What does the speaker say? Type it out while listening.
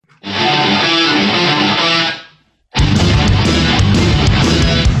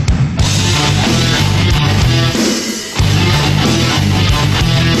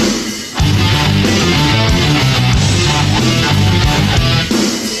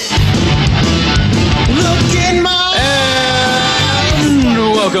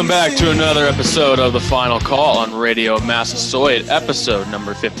Welcome back to another episode of The Final Call on Radio Massasoit, episode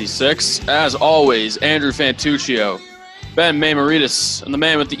number 56. As always, Andrew Fantuccio, Ben Maymaritas, and the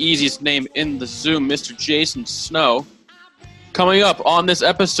man with the easiest name in the Zoom, Mr. Jason Snow. Coming up on this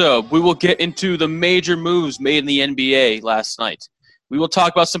episode, we will get into the major moves made in the NBA last night. We will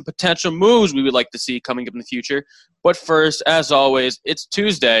talk about some potential moves we would like to see coming up in the future. But first, as always, it's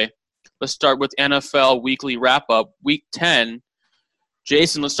Tuesday. Let's start with NFL Weekly Wrap-Up, Week 10.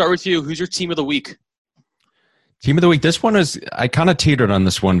 Jason, let's start with you. Who's your team of the week? Team of the week. This one is, I kind of teetered on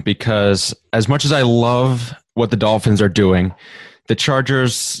this one because as much as I love what the Dolphins are doing, the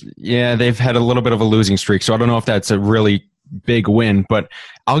Chargers, they've had a little bit of a losing streak. So I don't know if that's a really big win, but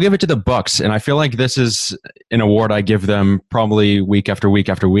I'll give it to the Bucks. And I feel like this is an award I give them probably week after week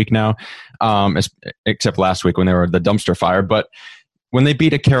after week now, except last week when they were the dumpster fire. But when they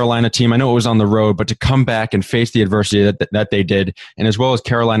beat a Carolina team, I know it was on the road, but to come back and face the adversity that they did, and as well as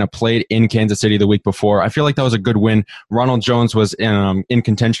Carolina played in Kansas City the week before, I feel like that was a good win. Ronald Jones was in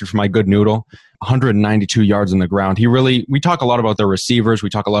contention for my good noodle, 192 yards on the ground. We talk a lot about their receivers, we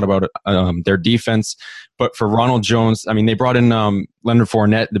talk a lot about their defense, but for Ronald Jones, I mean, they brought in Leonard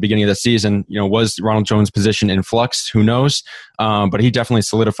Fournette at the beginning of the season. Was Ronald Jones' position in flux? Who knows? But he definitely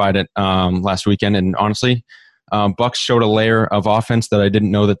solidified it last weekend, and honestly, Bucks showed a layer of offense that I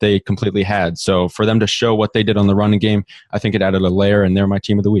didn't know that they completely had. So for them to show what they did on the running game, I think it added a layer, and they're my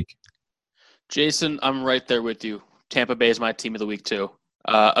team of the week. Jason, I'm right there with you. Tampa Bay is my team of the week too.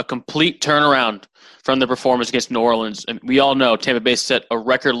 A complete turnaround from the performance against New Orleans. And we all know Tampa Bay set a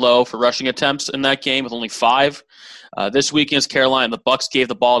record low for rushing attempts in that game with only 5. This week against Carolina, the Bucks gave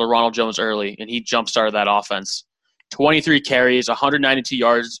the ball to Ronald Jones early, and he jump-started that offense. 23 carries, 192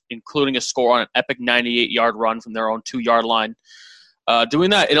 yards, including a score on an epic 98-yard run from their own 2-yard line. Doing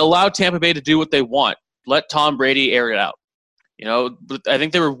that, it allowed Tampa Bay to do what they want. Let Tom Brady air it out. I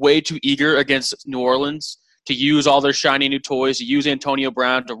think they were way too eager against New Orleans to use all their shiny new toys, to use Antonio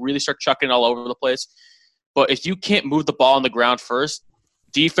Brown, to really start chucking it all over the place. But if you can't move the ball on the ground first,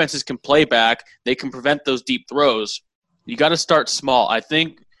 defenses can play back. They can prevent those deep throws. You got to start small. I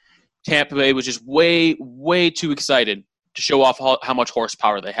think Tampa Bay was just way, way too excited to show off how much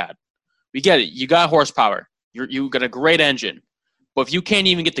horsepower they had. We get it. You got horsepower. You got a great engine. But if you can't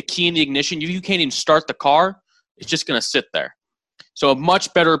even get the key in the ignition, you can't even start the car, it's just going to sit there. So a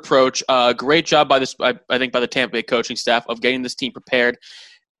much better approach. Great job by I think by the Tampa Bay coaching staff of getting this team prepared.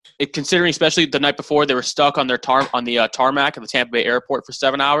 Considering especially the night before they were stuck on the tarmac at the Tampa Bay airport for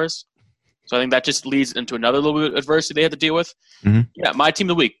 7 hours. So I think that just leads into another little bit of adversity they had to deal with. Mm-hmm. Yeah, my team of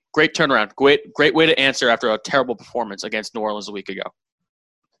the week. Great turnaround. Great way to answer after a terrible performance against New Orleans a week ago.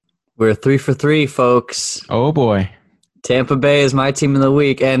 We're 3 for 3, folks. Oh, boy. Tampa Bay is my team of the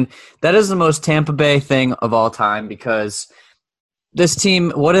week. And that is the most Tampa Bay thing of all time because this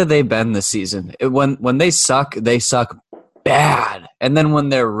team, what have they been this season? When they suck bad. And then when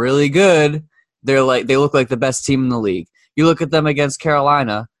they're really good, they look like the best team in the league. You look at them against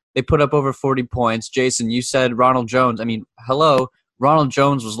Carolina, they put up over 40 points. Jason, you said Ronald Jones. I mean, hello. Ronald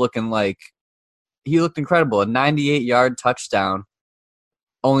Jones was looking like he looked incredible. A 98-yard touchdown.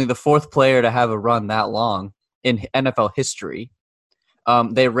 Only the 4th player to have a run that long in NFL history.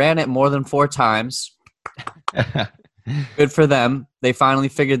 They ran it more than 4 times. Good for them. They finally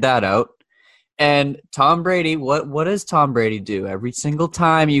figured that out. And Tom Brady, what does Tom Brady do? Every single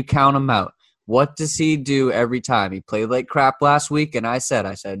time you count him out. What does he do every time? He played like crap last week, and I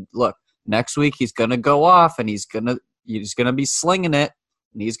said, look, next week he's going to go off, and he's gonna be slinging it,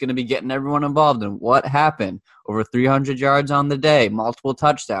 and he's going to be getting everyone involved. And what happened? Over 300 yards on the day, multiple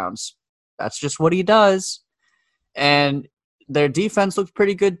touchdowns. That's just what he does. And their defense looked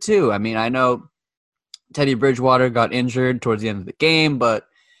pretty good too. I mean, I know Teddy Bridgewater got injured towards the end of the game, but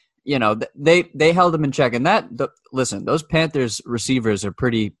they held him in check. And listen, those Panthers receivers are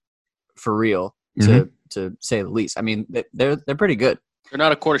pretty for real, to say the least. I mean, they're pretty good. They're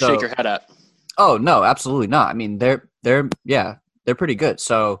not a quarter shake your head at. Oh no, absolutely not. I mean, they're pretty good.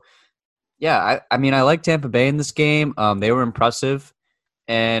 So yeah, I mean, I like Tampa Bay in this game. They were impressive,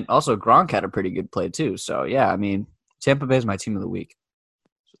 and also Gronk had a pretty good play too. So yeah, I mean, Tampa Bay is my team of the week.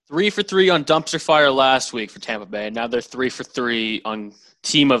 3 for 3 on dumpster fire last week for Tampa Bay, and now they're 3 for 3 on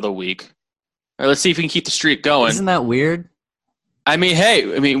team of the week. All right, let's see if we can keep the streak going. Isn't that weird? I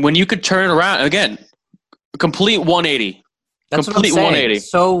mean, when you could turn it around again, complete 180. That's complete what I'm saying.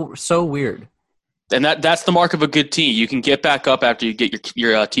 180. So weird. And that's the mark of a good team. You can get back up after you get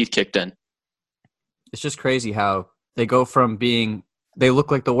your teeth kicked in. It's just crazy how they go from they look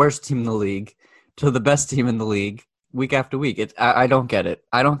like the worst team in the league to the best team in the league week after week. I don't get it.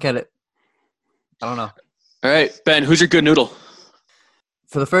 I don't know. All right, Ben, who's your good noodle?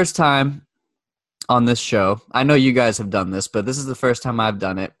 for the first time on this show, I know you guys have done this, but this is the first time I've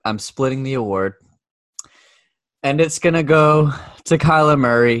done it. I'm splitting the award. And it's going to go to Kyler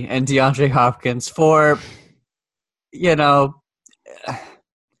Murray and DeAndre Hopkins for, they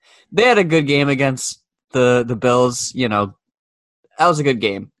had a good game against the Bills. That was a good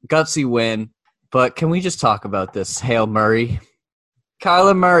game. Gutsy win. But can we just talk about this Hail Murray?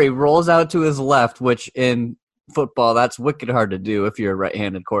 Kyler Murray rolls out to his left, which in football, that's wicked hard to do if you're a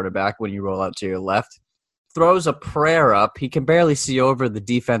right-handed quarterback when you roll out to your left. Throws a prayer up. He can barely see over the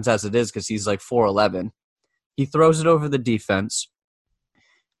defense as it is because he's like 4'11". He throws it over the defense.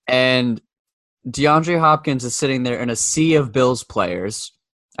 And DeAndre Hopkins is sitting there in a sea of Bills players.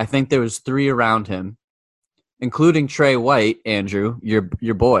 I think there was 3 around him, including Trey White, Andrew,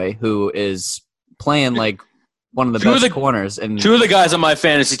 your boy, who is playing like one of the best corners. And 2 of the guys on my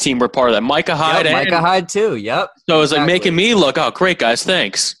fantasy team were part of that. Micah Hyde. Micah Hyde too, yep. So it was like making me look, oh, great, guys,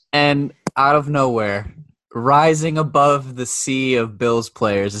 thanks. And out of nowhere, rising above the sea of Bills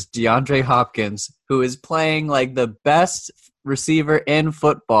players is DeAndre Hopkins, who is playing like the best receiver in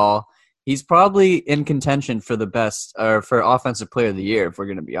football. He's probably in contention for the best or for offensive player of the year, if we're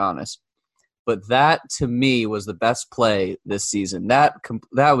going to be honest. But that, to me, was the best play this season. That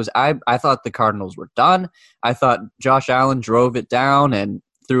was I thought the Cardinals were done. I thought Josh Allen drove it down and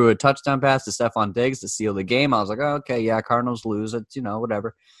threw a touchdown pass to Stephon Diggs to seal the game. I was like, oh, okay, yeah, Cardinals lose. It's,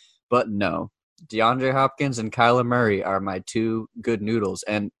 whatever. But no, DeAndre Hopkins and Kyler Murray are my 2 good noodles,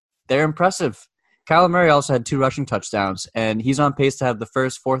 and they're impressive. Kyler Murray also had 2 rushing touchdowns, and he's on pace to have the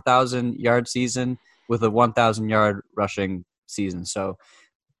first 4,000-yard season with a 1,000-yard rushing season. So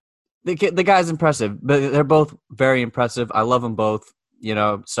the guy's impressive, but they're both very impressive. I love them both,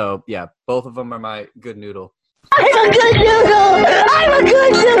 So, yeah, both of them are my good noodle. I'm a good noodle! I'm a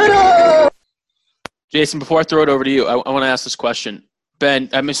good noodle! Jason, before I throw it over to you, I want to ask this question. Ben,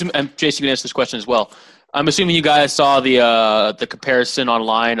 I'm assuming, and Jason, you can answer this question as well. I'm assuming you guys saw the comparison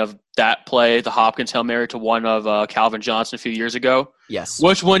online of that play, the Hopkins Hail Mary, to one of Calvin Johnson a few years ago. Yes.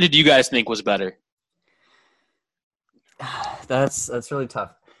 Which one did you guys think was better? That's really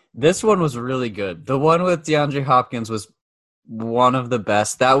tough. This one was really good. The one with DeAndre Hopkins was one of the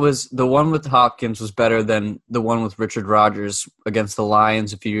best. That was the one with Hopkins was better than the one with Richard Rodgers against the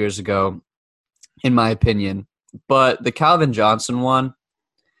Lions a few years ago, in my opinion. But the Calvin Johnson one,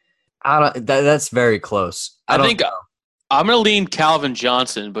 that's very close. I think I'm going to lean Calvin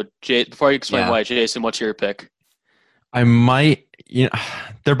Johnson, but before you explain why, Jason, what's your pick? I might,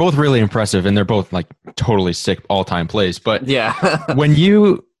 they're both really impressive, and they're both like totally sick all-time plays. But yeah, when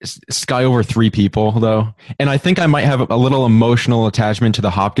you sky over 3 people, though, and I think I might have a little emotional attachment to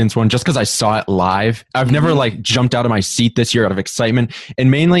the Hopkins one just because I saw it live. I've never like jumped out of my seat this year out of excitement, and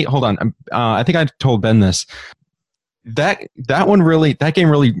mainly, hold on, I think I told Ben this. That game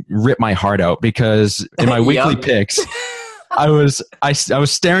really ripped my heart out because in my weekly picks, I was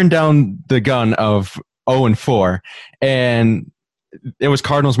staring down the gun of 0-4, and it was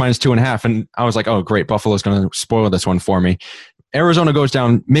Cardinals minus 2.5, and I was like, oh great, Buffalo's going to spoil this one for me. Arizona goes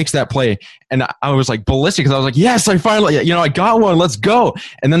down, makes that play, and I was like ballistic because I was like, yes, I finally, I got one, let's go.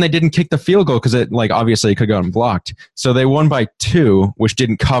 And then they didn't kick the field goal because it, like, obviously it could have gotten blocked. So they won by 2, which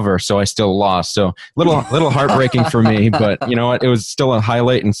didn't cover, so I still lost. So little heartbreaking for me, but you know what? It was still a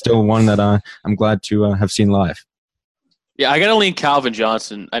highlight and still one that I'm glad to have seen live. Yeah, I got to lean Calvin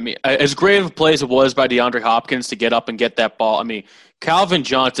Johnson. I mean, as great of a play as it was by DeAndre Hopkins to get up and get that ball, I mean, Calvin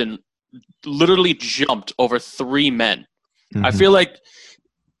Johnson literally jumped over 3 men. Mm-hmm. I feel like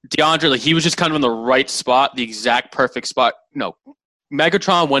DeAndre, like, he was just kind of in the right spot, the exact perfect spot. No,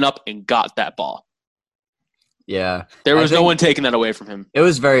 Megatron went up and got that ball. Yeah. There was no one taking that away from him. It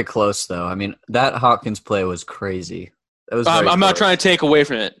was very close, though. I mean, that Hopkins play was crazy. It was I'm not trying to take away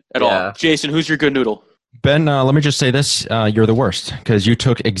from it at all. Jason, who's your good noodle? Ben, let me just say this. You're the worst because you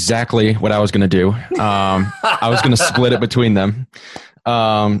took exactly what I was going to do. I was going to split it between them.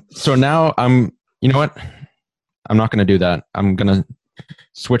 So now you know what? I'm not going to do that. I'm going to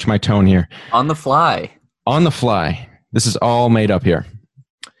switch my tone here. On the fly. On the fly. This is all made up here.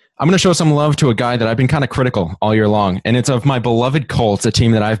 I'm going to show some love to a guy that I've been kind of critical all year long, and it's of my beloved Colts, a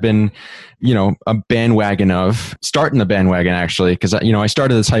team that I've been, a bandwagon of, starting the bandwagon actually, because I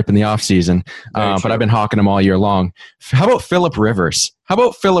started this hype in the offseason, but I've been hawking them all year long. How about Phillip Rivers? How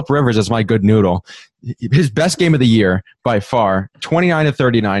about Phillip Rivers as my good noodle? His best game of the year by far,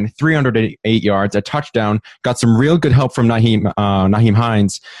 29-39, 308 yards, a touchdown, got some real good help from Nyheim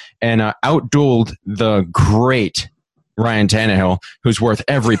Hines, and outdueled the great Ryan Tannehill, who's worth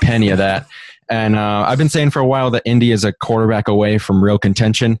every penny of that. And I've been saying for a while that Indy is a quarterback away from real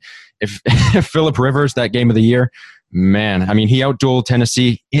contention. If Phillip Rivers, that game of the year, man, I mean, he outdueled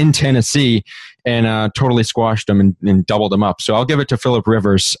Tennessee in Tennessee and totally squashed them and doubled them up. So I'll give it to Phillip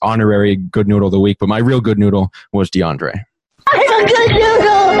Rivers, honorary good noodle of the week. But my real good noodle was DeAndre. I'm a good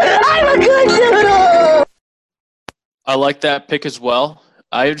noodle. I'm a good noodle. I like that pick as well.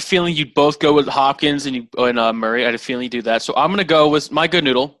 I had a feeling you'd both go with Hopkins and Murray. I had a feeling you'd do that. So I'm going to go with my good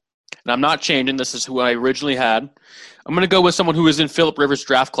noodle, and I'm not changing. This is who I originally had. I'm going to go with someone who is in Phillip Rivers'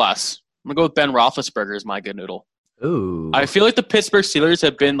 draft class. I'm going to go with Ben Roethlisberger as my good noodle. Ooh. I feel like the Pittsburgh Steelers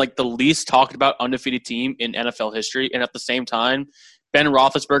have been like the least talked about undefeated team in NFL history, and at the same time, Ben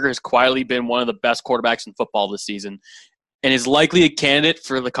Roethlisberger has quietly been one of the best quarterbacks in football this season and is likely a candidate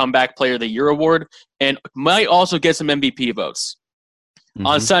for the Comeback Player of the Year award and might also get some MVP votes. Mm-hmm.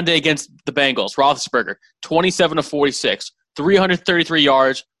 On Sunday against the Bengals, Roethlisberger, 27 of 46, 333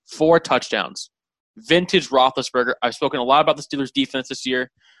 yards, 4 touchdowns. Vintage Roethlisberger. I've spoken a lot about the Steelers' defense this year,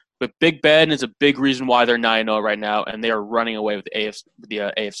 but Big Ben is a big reason why they're 9-0 right now, and they are running away with the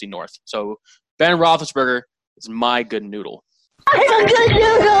AFC North. So Ben Roethlisberger is my good noodle. I'm a good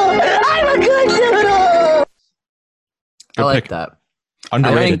noodle. I'm a good noodle. I like pick. that.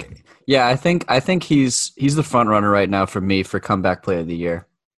 Underrated. I think he's the front runner right now for me for Comeback Player of the Year.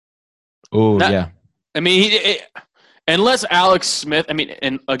 Oh, That- yeah. I mean, unless Alex Smith, I mean,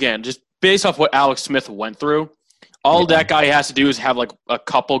 and again, just based off what Alex Smith went through, all that guy has to do is have like a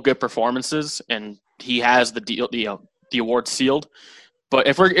couple good performances, and he has the award sealed. But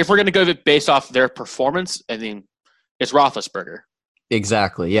if we're gonna go based off their performance, I mean, it's Roethlisberger.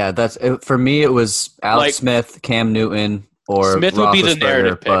 Exactly. Yeah, that's for me. It was Alex Smith, Cam Newton, or Smith would be the Roethlisberger,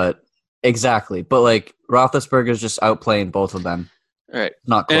 narrative pick. But exactly. But like Roethlisberger's just outplaying both of them. All right.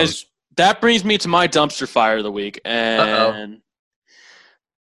 Not And close. that brings me to my dumpster fire of the week. And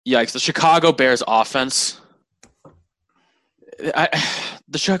yikes, the Chicago Bears offense.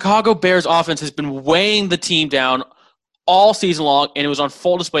 The Chicago Bears offense has been weighing the team down all season long, and it was on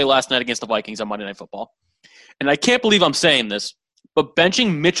full display last night against the Vikings on Monday Night Football. And I can't believe I'm saying this, but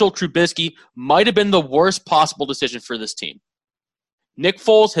benching Mitchell Trubisky might have been the worst possible decision for this team. Nick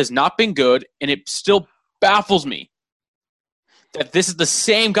Foles has not been good, and it still baffles me that this is the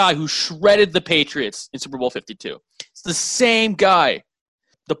same guy who shredded the Patriots in Super Bowl 52. It's the same guy.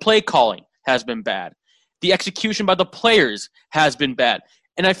 The play calling has been bad. The execution by the players has been bad.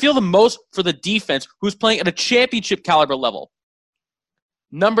 And I feel the most for the defense, who's playing at a championship caliber level.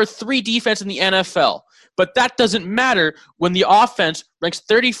 Number 3 defense in the NFL. But that doesn't matter when the offense ranks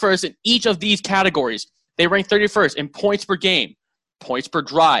 31st in each of these categories. They rank 31st in points per game, points per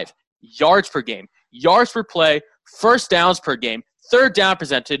drive, yards per game, yards per play, first downs per game, third down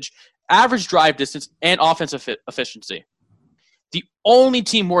percentage, average drive distance, and offensive efficiency. The only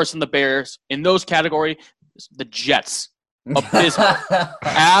team worse than the Bears in those categories is the Jets. Abysmal.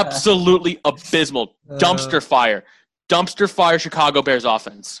 Absolutely abysmal. Dumpster fire. Dumpster fire Chicago Bears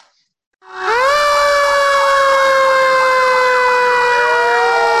offense.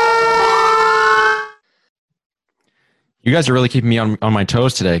 You guys are really keeping me on my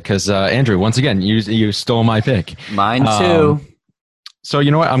toes today because, Andrew, once again, you stole my pick. Mine too. So you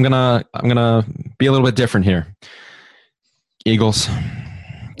know what? I'm gonna be a little bit different here. Eagles.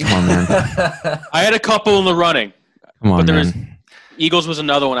 Come on, man. I had a couple in the running. Come on, But there man. was- Eagles was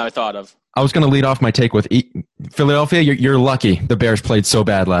another one I thought of. I was going to lead off my take with Philadelphia. You're lucky the Bears played so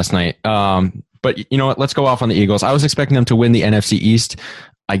bad last night. But you know what? Let's go off on the Eagles. I was expecting them to win the NFC East.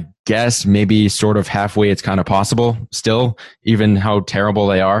 I guess maybe sort of halfway it's kind of possible still, even how terrible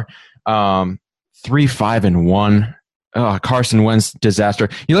they are. 3-5-1. Carson Wentz disaster.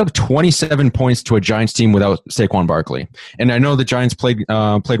 He led up 27 points to a Giants team without Saquon Barkley. And I know the Giants played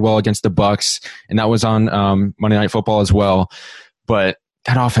well against the Bucks, and that was on Monday Night Football as well. But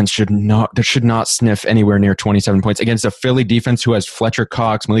that offense should not sniff anywhere near 27 points against a Philly defense who has Fletcher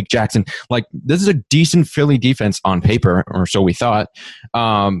Cox, Malik Jackson. Like, this is a decent Philly defense on paper, or so we thought.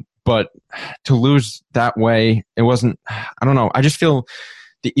 But to lose that way, it wasn't. I don't know. I just feel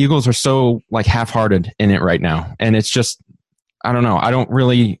the Eagles are so like half-hearted in it right now, and it's just, I don't know. I don't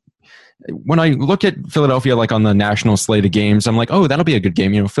really. When I look at Philadelphia, like on the national slate of games, I'm like, oh, that'll be a good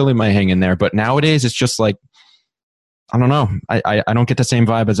game. You know, Philly might hang in there. But nowadays, it's just like, I don't know. I don't get the same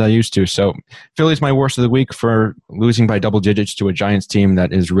vibe as I used to. So Philly's my worst of the week for losing by double digits to a Giants team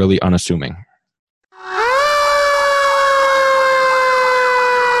that is really unassuming.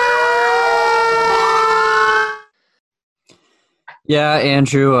 Yeah,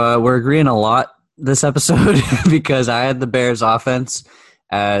 Andrew, we're agreeing a lot this episode because I had the Bears offense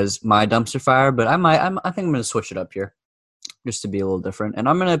as my dumpster fire, but I think I'm going to switch it up here just to be a little different. And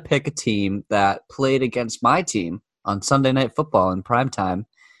I'm going to pick a team that played against my team on Sunday Night Football in primetime,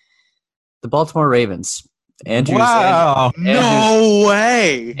 the Baltimore Ravens. Andrew's, Wow. No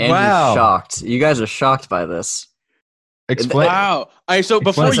way. Andrew's Wow. shocked. You guys are shocked by this. Explain. Wow. So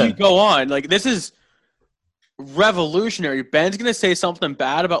before Listen. you go on, like this is revolutionary. Ben's gonna say something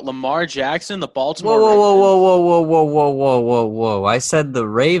bad about Lamar Jackson, the Baltimore. Whoa, whoa, Ravens. whoa, whoa, whoa, whoa, whoa, whoa, whoa, whoa! I said the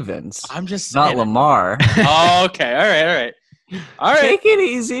Ravens, I'm just not saying it. Lamar. Oh, okay. All right. Take it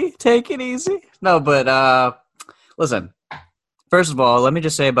easy. Take it easy. No, but listen. First of all, let me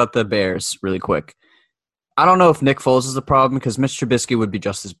just say about the Bears really quick. I don't know if Nick Foles is the problem because Mitch Trubisky would be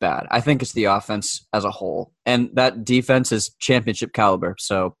just as bad. I think it's the offense as a whole, and that defense is championship caliber,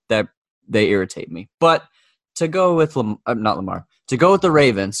 so that they irritate me. But to go with not Lamar, to go with the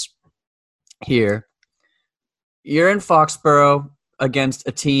Ravens here, you're in Foxborough against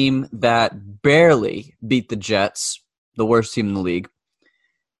a team that barely beat the Jets, the worst team in the league.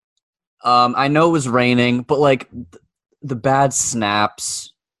 I know it was raining, but like the bad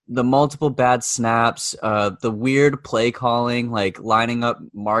snaps, the multiple bad snaps, the weird play calling, like lining up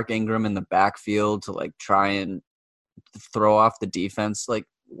Mark Ingram in the backfield to like try and throw off the defense. Like,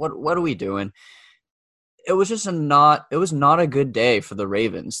 what are we doing? It was just not a good day for the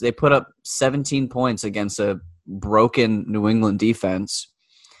Ravens. They put up 17 points against a broken New England defense.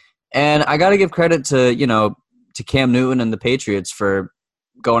 And I got to give credit to Cam Newton and the Patriots for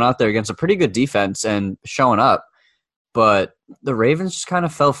going out there against a pretty good defense and showing up. But the Ravens just kind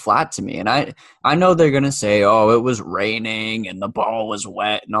of fell flat to me. And I know they're going to say, oh, it was raining and the ball was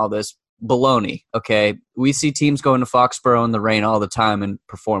wet and all this. Baloney, okay? We see teams go into Foxborough in the rain all the time and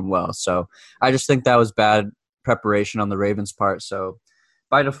perform well. So I just think that was bad preparation on the Ravens' part. So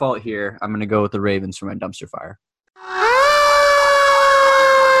by default here, I'm going to go with the Ravens for my dumpster fire.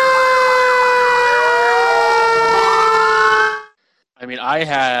 I mean, I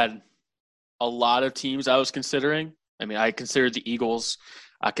had a lot of teams I was considering. I mean, I considered the Eagles.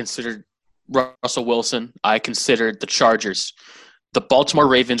 I considered Russell Wilson. I considered the Chargers. The Baltimore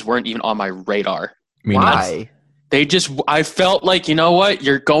Ravens weren't even on my radar. Why? I felt like, you know what?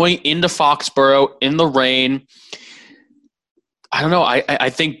 You're going into Foxborough in the rain. I don't know. I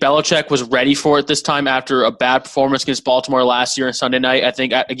think Belichick was ready for it this time after a bad performance against Baltimore last year on Sunday night. I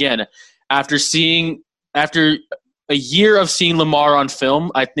think, again, after a year of seeing Lamar on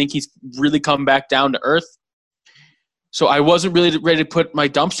film, I think he's really come back down to earth. So I wasn't really ready to put my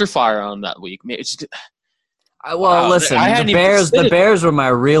dumpster fire on that week. It's just, listen, the Bears were my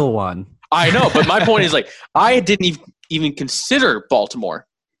real one. I know, but my point is, like, I didn't even consider Baltimore.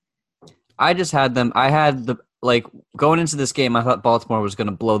 I just had them. Going into this game, I thought Baltimore was going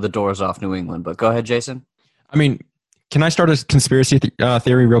to blow the doors off New England. But go ahead, Jason. I mean, can I start a conspiracy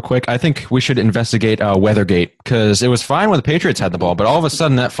theory real quick? I think we should investigate Weathergate because it was fine when the Patriots had the ball, but all of a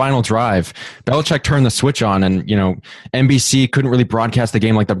sudden that final drive, Belichick turned the switch on and, NBC couldn't really broadcast the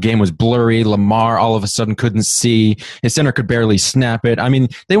game. Like the game was blurry. Lamar all of a sudden couldn't see. His center could barely snap it. I mean,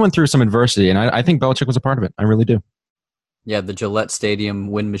 they went through some adversity, and I think Belichick was a part of it. I really do. Yeah, the Gillette Stadium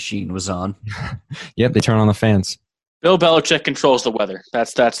wind machine was on. Yep, they turn on the fans. Bill Belichick controls the weather.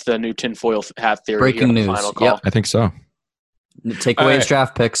 That's the new tinfoil hat theory. Breaking news. Final call. Yep. I think so. Take away his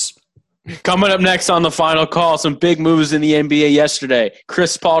draft picks. Coming up next on the final call, some big moves in the NBA yesterday.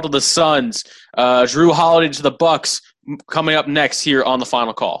 Chris Paul to the Suns, Drew Holiday to the Bucks. Coming up next here on the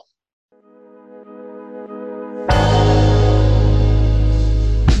final call.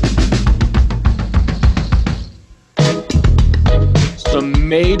 Some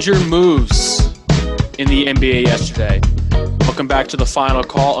major moves in the NBA yesterday. Welcome back to the final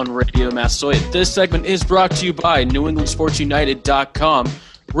call on Radio Massasoit. This segment is brought to you by NewEnglandSportsUnited.com,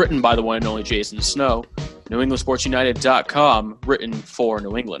 written by the one and only Jason Snow. NewEnglandSportsUnited.com, written for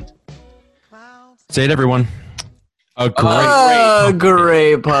New England. Say it, everyone. A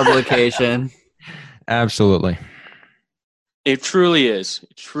Great publication. Absolutely. It truly is.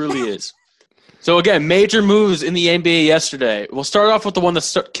 It truly is. So, again, major moves in the NBA yesterday. We'll start off with the one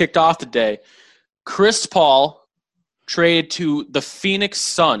that kicked off the day. Chris Paul traded to the Phoenix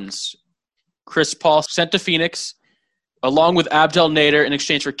Suns. Chris Paul sent to Phoenix along with Abdel Nader in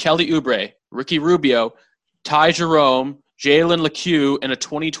exchange for Kelly Oubre, Ricky Rubio, Ty Jerome, Jalen LeCue, and a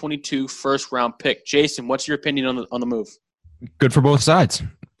 2022 first-round pick. Jason, what's your opinion on the move? Good for both sides.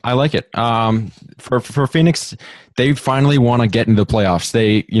 I like it. For Phoenix, they finally want to get into the playoffs.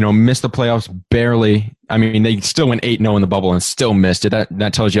 They, missed the playoffs barely. I mean, they still went 8-0 in the bubble and still missed it.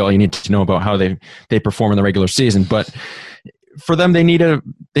 That tells you all you need to know about how they perform in the regular season. But for them, they need a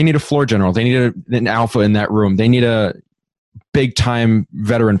floor general. They need an alpha in that room. They need a big time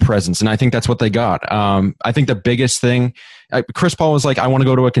veteran presence, and I think that's what they got. I think the biggest thing, Chris Paul was like, I want to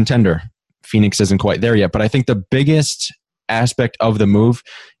go to a contender. Phoenix isn't quite there yet, but I think the biggest aspect of the move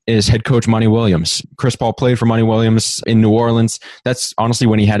is head coach Monty Williams. Chris Paul played for Monty Williams in New Orleans. That's honestly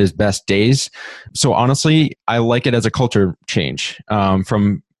when he had his best days. So honestly, I like it as a culture change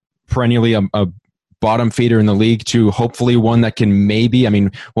from perennially a bottom feeder in the league to hopefully one that can maybe, I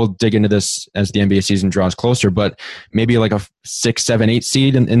mean, we'll dig into this as the NBA season draws closer, but maybe like a 6, 7, 8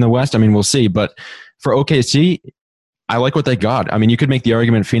 seed in the West. I mean, we'll see. But for OKC, I like what they got. I mean, you could make the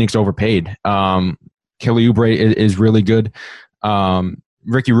argument Phoenix overpaid. Kelly Oubre is really good.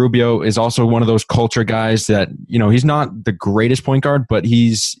 Ricky Rubio is also one of those culture guys that, you know, he's not the greatest point guard, but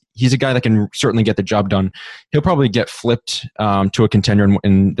he's a guy that can certainly get the job done. He'll probably get flipped to a contender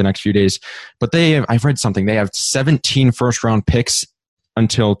in the next few days. But I've read something. They have 17 first-round picks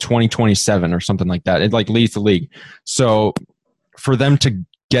until 2027 or something like that. It like leads the league. So for them to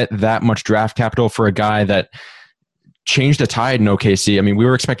get that much draft capital for a guy that changed the tide in OKC. I mean, we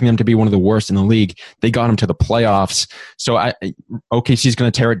were expecting them to be one of the worst in the league. They got them to the playoffs. So OKC is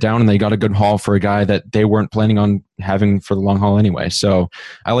going to tear it down, and they got a good haul for a guy that they weren't planning on having for the long haul anyway. So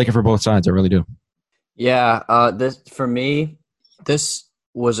I like it for both sides. I really do. Yeah, for me, this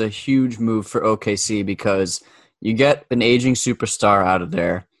was a huge move for OKC because you get an aging superstar out of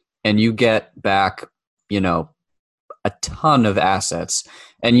there, and you get back, you know, a ton of assets.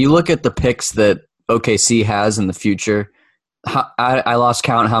 And you look at the picks that OKC has in the future. I lost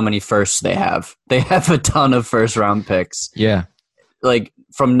count how many firsts they have. They have a ton of first-round picks. Yeah. Like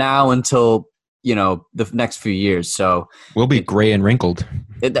from now until, you know, the next few years. So we'll be gray and wrinkled.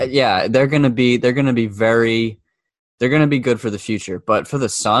 Yeah, they're going to be good for the future. But for the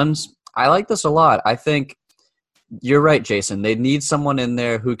Suns, I like this a lot. I think you're right, Jason. They need someone in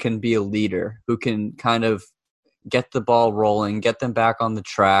there who can be a leader, who can kind of get the ball rolling, get them back on the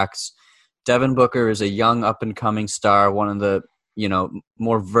tracks. Devin Booker is a young up-and-coming star, one of the, you know,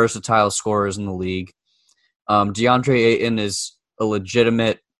 more versatile scorers in the league. DeAndre Ayton is a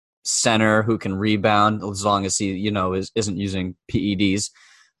legitimate center who can rebound as long as he, you know, isn't using PEDs.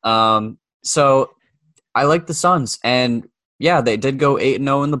 So I like the Suns. And, yeah, they did go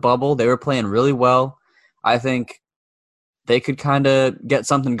 8-0 in the bubble. They were playing really well. I think they could kind of get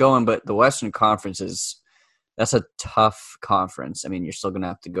something going, but the Western Conference that's a tough conference. I mean, you're still going to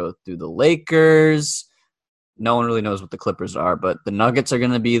have to go through the Lakers. No one really knows what the Clippers are, but the Nuggets are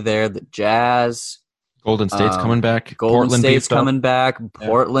going to be there. The Jazz. Golden State's coming back. Golden State's coming back.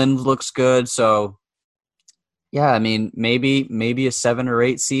 Portland looks good. So, yeah, I mean, maybe a 7 or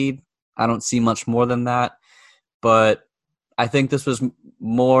 8 seed. I don't see much more than that. But I think this was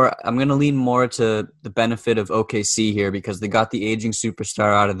more – I'm going to lean more to the benefit of OKC here because they got the aging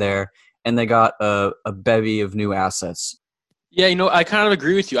superstar out of there. And they got a bevy of new assets. Yeah, you know, I kind of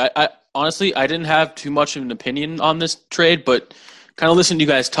agree with you. I honestly, I didn't have too much of an opinion on this trade, but kind of listening to you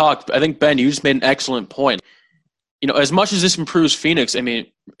guys talk, I think, Ben, you just made an excellent point. You know, as much as this improves Phoenix, I mean,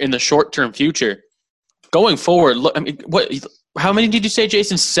 in the short-term future, going forward, look, I mean, how many did you say,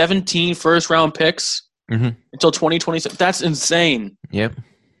 Jason? 17 first-round picks until 2027? That's insane. Yep.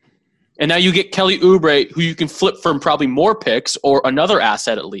 And now you get Kelly Oubre, who you can flip from probably more picks or another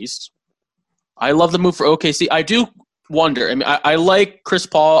asset at least. I love the move for OKC. I do wonder. I mean, I like Chris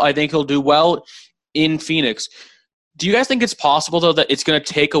Paul. I think he'll do well in Phoenix. Do you guys think it's possible, though, that it's going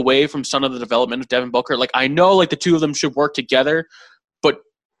to take away from some of the development of Devin Booker? Like, I know, like, the two of them should work together, but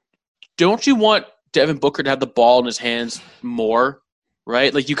don't you want Devin Booker to have the ball in his hands more,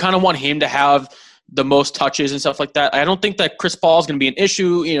 right? Like, you kind of want him to have the most touches and stuff like that. I don't think that Chris Paul is going to be an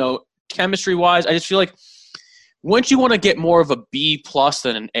issue, you know, chemistry-wise. I just feel like wouldn't you want to get more of a B plus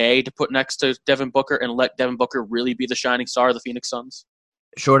than an A to put next to Devin Booker and let Devin Booker really be the shining star of the Phoenix Suns?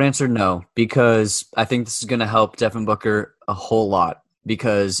 Short answer, no, because I think this is going to help Devin Booker a whole lot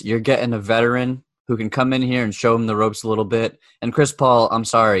because you're getting a veteran who can come in here and show him the ropes a little bit. And Chris Paul, I'm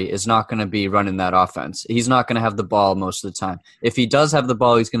sorry, is not going to be running that offense. He's not going to have the ball most of the time. If he does have the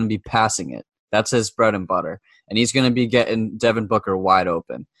ball, he's going to be passing it. That's his bread and butter. And he's going to be getting Devin Booker wide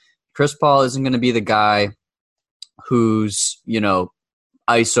open. Chris Paul isn't going to be the guy who's, you know,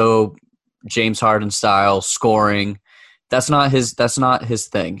 ISO, James Harden style, scoring. That's not his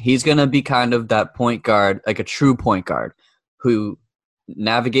thing. He's going to be kind of that point guard, like a true point guard, who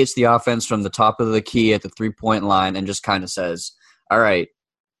navigates the offense from the top of the key at the three-point line and just kind of says, all right,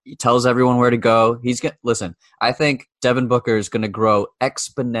 he tells everyone where to go. Listen, I think Devin Booker is going to grow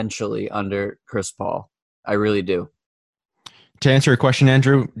exponentially under Chris Paul. I really do. To answer your question,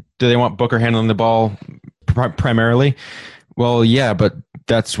 Andrew, do they want Booker handling the ball primarily? Well, yeah, but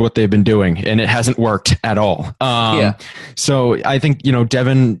that's what they've been doing, and it hasn't worked at all. Yeah. So I think, you know,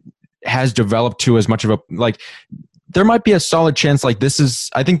 Devin has developed to as much of a, like, there might be a solid chance, like, this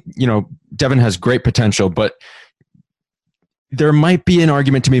is, I think, you know, Devin has great potential, but there might be an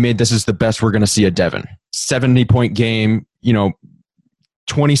argument to be made this is the best we're going to see at Devin. 70-point game,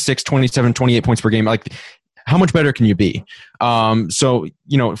 26, 27, 28 points per game. Like, how much better can you be? So,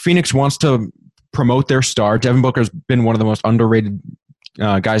 Phoenix wants to promote their star. Devin Booker's been one of the most underrated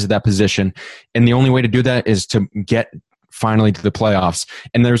guys at that position. And the only way to do that is to get finally to the playoffs.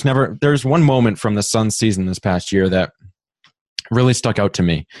 And there's one moment from the Suns season this past year that really stuck out to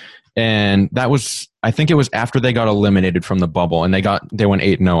me. And that was, I think it was after they got eliminated from the bubble, and they went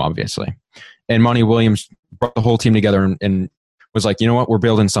 8-0, obviously. And Monty Williams brought the whole team together and was like, you know what, we're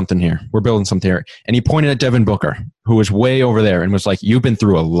building something here. We're building something here. And he pointed at Devin Booker, who was way over there, and was like, you've been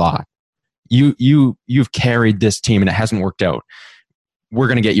through a lot. You've carried this team and it hasn't worked out. We're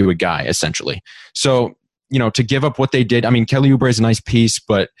going to get you a guy, essentially. So, to give up what they did, I mean, Kelly Oubre is a nice piece,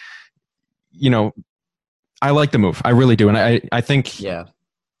 but, I like the move. I really do. And I think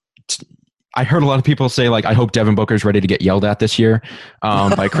I heard a lot of people say, like, I hope Devin Booker's ready to get yelled at this year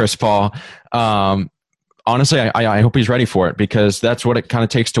by Chris Paul. Honestly, I hope he's ready for it, because that's what it kind of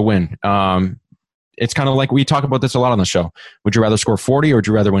takes to win. It's kind of like, we talk about this a lot on the show. Would you rather score 40 or would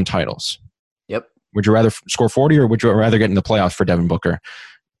you rather win titles? Yep. Would you rather score 40 or would you rather get in the playoffs for Devin Booker?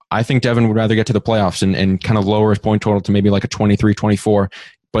 I think Devin would rather get to the playoffs and kind of lower his point total to maybe like a 23, 24.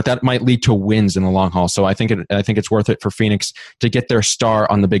 But that might lead to wins in the long haul. So I think it's worth it for Phoenix to get their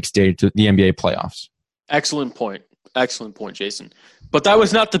star on the big stage, to the NBA playoffs. Excellent point, Jason. But that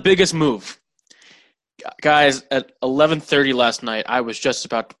was not the biggest move. Guys, at 11:30 last night, I was just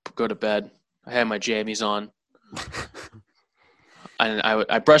about to go to bed. I had my jammies on. And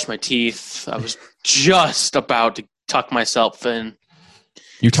I brushed my teeth. I was just about to tuck myself in.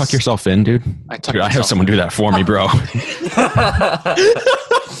 You tuck yourself in, dude? I have someone do that for me, bro.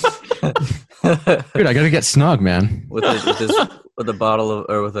 Dude, I got to get snug, man. With a bottle of,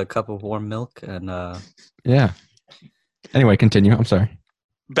 or with a cup of warm milk and yeah. Anyway, continue. I'm sorry.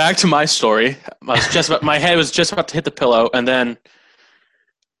 Back to my story. My head was just about to hit the pillow, and then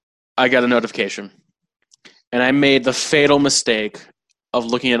I got a notification. And I made the fatal mistake of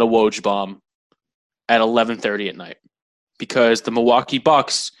looking at a Woj bomb at 11:30 at night, because the Milwaukee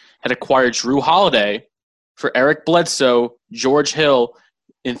Bucks had acquired Drew Holiday for Eric Bledsoe, George Hill,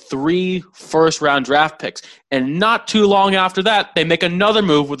 in 3 first-round draft picks. And not too long after that, they make another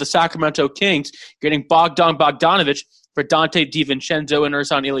move with the Sacramento Kings, getting Bogdan Bogdanović for Dante DiVincenzo and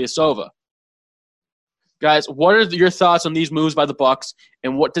Ersan Ilyasova. Guys, what are your thoughts on these moves by the Bucks,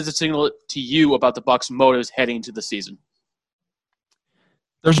 and what does it signal to you about the Bucks' motives heading into the season?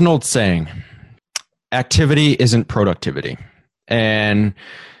 There's an old saying, activity isn't productivity. And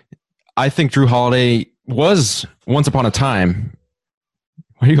I think Drew Holiday was, once upon a time,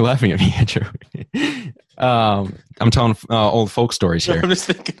 why are you laughing at me, Andrew? I'm telling old folk stories here. I'm just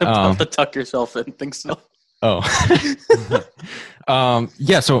thinking about the tuck yourself in thing. So. Oh.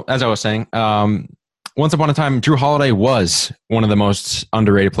 Yeah, so as I was saying, once upon a time, Drew Holiday was one of the most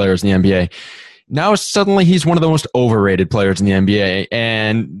underrated players in the NBA. Now suddenly he's one of the most overrated players in the NBA,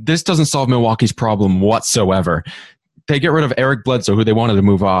 and this doesn't solve Milwaukee's problem whatsoever. They get rid of Eric Bledsoe, who they wanted to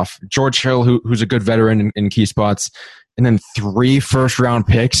move off, George Hill, who's a good veteran in key spots, and then 3 first-round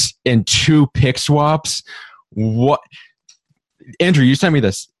picks and 2 pick swaps. What? Andrew, you sent me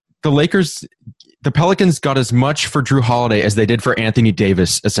this. The Pelicans got as much for Drew Holiday as they did for Anthony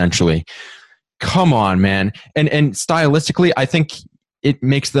Davis, essentially. Come on, man. And stylistically, I think it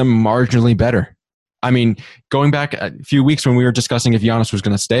makes them marginally better. I mean, going back a few weeks when we were discussing if Giannis was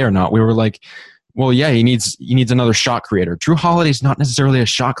going to stay or not, we were like, well, yeah, he needs another shot creator. Drew Holiday's not necessarily a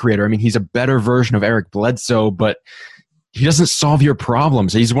shot creator. I mean, he's a better version of Eric Bledsoe, but he doesn't solve your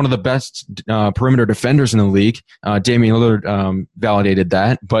problems. He's one of the best perimeter defenders in the league. Damian Lillard validated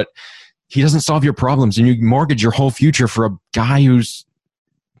that, but he doesn't solve your problems, and you mortgage your whole future for a guy who's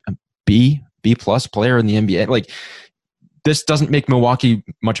a B-plus player in the NBA. Like, this doesn't make Milwaukee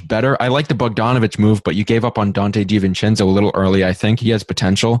much better. I like the Bogdanović move, but you gave up on Dante DiVincenzo a little early. I think he has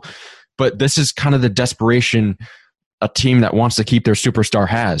potential. But this is kind of the desperation a team that wants to keep their superstar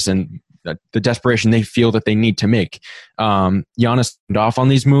has, and the desperation they feel that they need to make. Giannis off on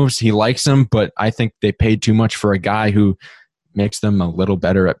these moves. He likes them, but I think they paid too much for a guy who makes them a little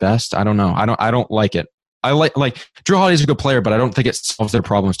better at best. I don't know. I don't like it. I like Drew Holiday's a good player, but I don't think it solves their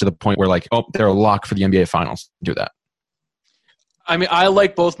problems to the point where, like, oh, they're a lock for the NBA Finals. Do that. I mean, I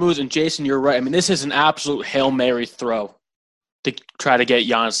like both moves, and Jason, you're right. I mean, this is an absolute Hail Mary throw to try to get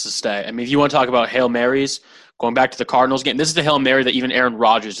Giannis to stay. I mean, if you want to talk about Hail Marys, going back to the Cardinals game, this is the Hail Mary that even Aaron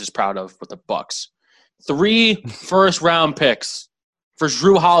Rodgers is proud of with the Bucks. 3 first-round picks for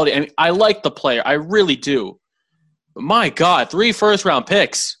Drew Holiday. I mean, I like the player. I really do. But my God, 3 first-round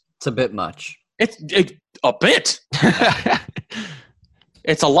picks. It's a bit much. a bit.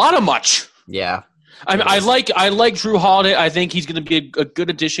 It's a lot of much. Yeah. I like Drew Holiday. I think he's going to be a good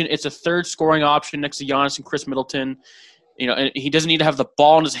addition. It's a third scoring option next to Giannis and Chris Middleton. And he doesn't need to have the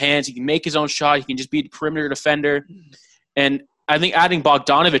ball in his hands. He can make his own shot. He can just be a perimeter defender. And I think adding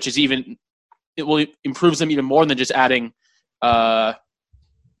Bogdanovich will improve them even more than just adding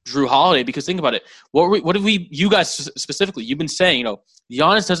Drew Holiday. Because think about it. What have you guys specifically? You've been saying,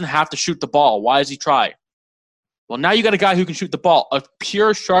 Giannis doesn't have to shoot the ball. Why does he try? Well, now you got a guy who can shoot the ball, a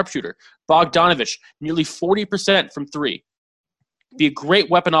pure sharpshooter. Bogdanovich, nearly 40% from three. Be a great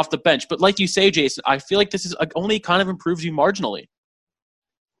weapon off the bench. But like you say, Jason, I feel like this is only kind of improves you marginally.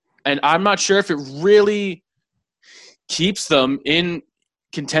 And I'm not sure if it really keeps them in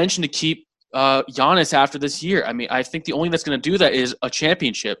contention to keep Giannis after this year. I mean, I think the only thing that's going to do that is a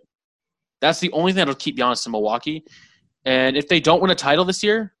championship. That's the only thing that will keep Giannis in Milwaukee. And if they don't win a title this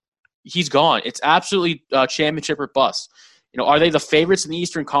year, he's gone. It's absolutely championship or bust. Are they the favorites in the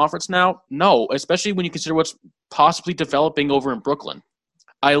Eastern Conference now? No, especially when you consider what's possibly developing over in Brooklyn.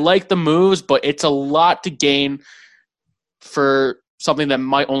 I like the moves, but it's a lot to gain for something that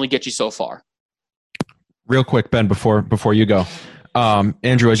might only get you so far. Real quick, Ben, before you go.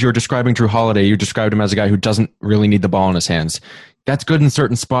 Andrew, as you were describing Drew Holiday, you described him as a guy who doesn't really need the ball in his hands. That's good in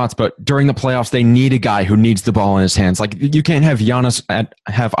certain spots, but during the playoffs, they need a guy who needs the ball in his hands. Like, you can't have Giannis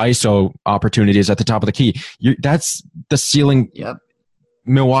have ISO opportunities at the top of the key. That's the ceiling. Yep.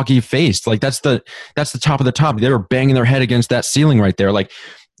 Milwaukee faced. Like, that's the top of the top. They were banging their head against that ceiling right there. Like,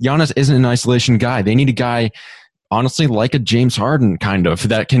 Giannis isn't an isolation guy. They need a guy, honestly, like a James Harden kind of,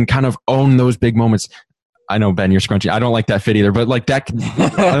 that can kind of own those big moments. I know, Ben, you're scrunchy. I don't like that fit either, but like that,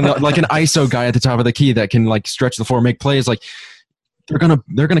 I don't know, like an ISO guy at the top of the key that can like stretch the floor, make plays. Like, they're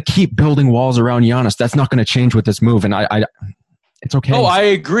gonna keep building walls around Giannis. That's not gonna change with this move, and I it's okay. Oh, I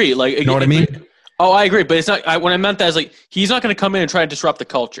agree. Like, you know what I mean? Oh, I agree, but it's not. What I meant that is like he's not going to come in and try to disrupt the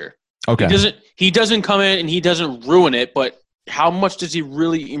culture. Okay. He doesn't come in and he doesn't ruin it. But how much does he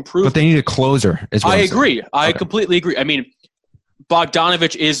really improve? But they need a closer. I agree. I completely agree. I mean,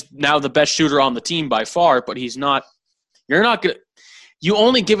 Bogdanovich is now the best shooter on the team by far, but he's not. You're not gonna. You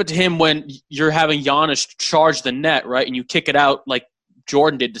only give it to him when you're having Giannis charge the net, right? And you kick it out like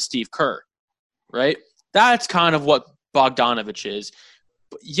Jordan did to Steve Kerr, right? That's kind of what Bogdanovich is.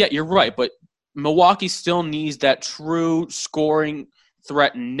 But yeah, you're right. But Milwaukee still needs that true scoring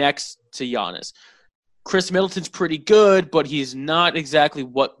threat next to Giannis. Chris Middleton's pretty good, but he's not exactly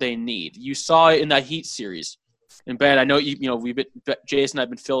what they need. You saw it in that Heat series. And Ben, I know Jason and I've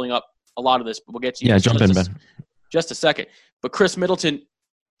been filling up a lot of this, but we'll get to you. Yeah, jump in, Ben. Just a second. But Chris Middleton,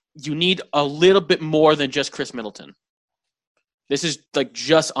 you need a little bit more than just Chris Middleton. This is like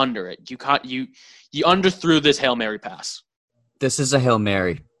just under it. You underthrew this Hail Mary pass. This is a Hail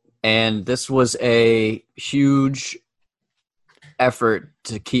Mary. And this was a huge effort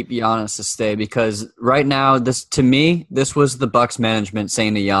to keep Giannis to stay, because right now, this was the Bucks management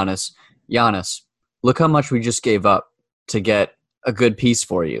saying to Giannis, look how much we just gave up to get a good piece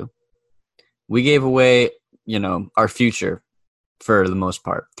for you. We gave away, our future for the most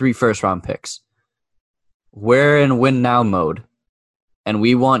part, 3 first-round picks. We're in win now mode, and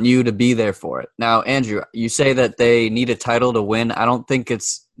we want you to be there for it. Now, Andrew, you say that they need a title to win. I don't think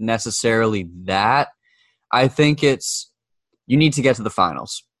it's necessarily that. I think it's you need to get to the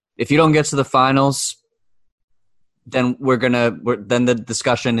finals. If you don't get to the finals, then then the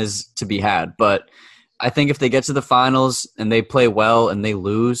discussion is to be had. But I think if they get to the finals and they play well and they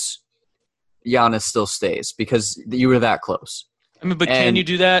lose, Giannis still stays because you were that close. I mean, but can you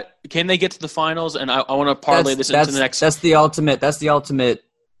do that? Can they get to the finals? And I want to parlay this into the next. That's the ultimate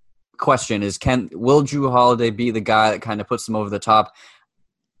question: will Drew Holiday be the guy that kind of puts them over the top?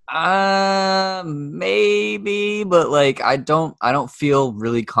 Maybe, but like I don't feel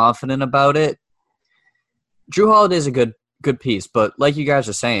really confident about it. Drew Holiday is a good piece, but like you guys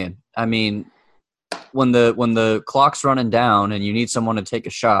are saying, I mean, when the clock's running down and you need someone to take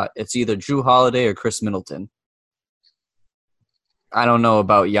a shot, it's either Drew Holiday or Chris Middleton. I don't know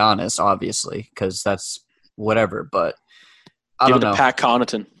about Giannis, obviously, because that's whatever, but I don't know. Give it to Pat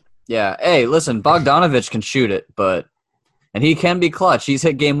Connaughton. Yeah. Hey, listen, Bogdanovich can shoot it, and he can be clutch. He's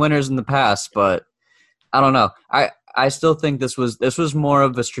hit game winners in the past, but I don't know. I still think this was more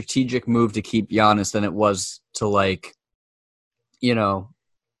of a strategic move to keep Giannis than it was to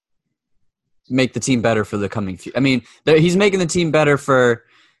make the team better for the coming few. I mean, he's making the team better for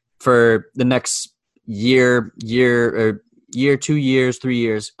the next year, 2 years, 3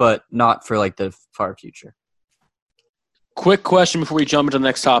 years, but not for like the far future. Quick question before we jump into the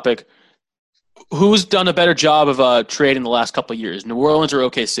next topic. Who's done a better job of trading the last couple of years, New Orleans or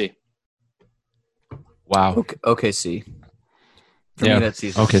OKC? Wow. OKC. For Yeah. me, that's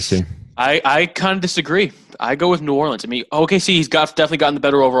easy. OKC. I kind of disagree. I go with New Orleans. I mean, OKC, he's definitely gotten the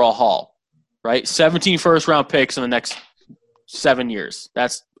better overall haul, right? 17 first-round picks in the next 7 years.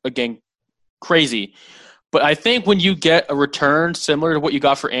 That's, again, crazy. But I think when you get a return similar to what you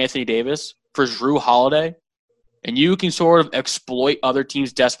got for Anthony Davis, for Jrue Holiday, and you can sort of exploit other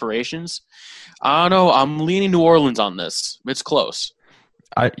teams' desperations, I don't know. I'm leaning New Orleans on this. It's close.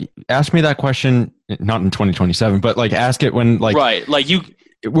 Ask me that question, not in 2027, but like ask it when like right, like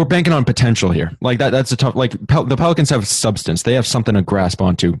we're banking on potential here. Like that's a tough. Like the Pelicans have substance; they have something to grasp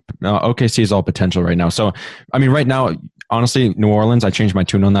onto. OKC is all potential right now. So, I mean, right now, honestly, New Orleans. I changed my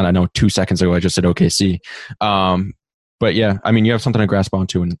tune on that. I know 2 seconds ago I just said OKC. But yeah, I mean, you have something to grasp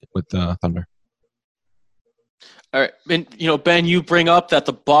onto with the Thunder. All right, and Ben, you bring up that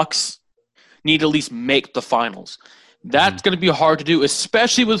the Bucks need to at least make the finals. That's going to be hard to do,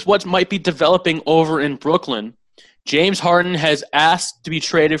 especially with what might be developing over in Brooklyn. James Harden has asked to be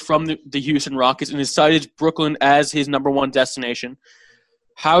traded from the Houston Rockets and has cited Brooklyn as his number one destination.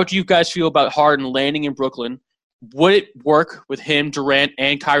 How do you guys feel about Harden landing in Brooklyn? Would it work with him, Durant,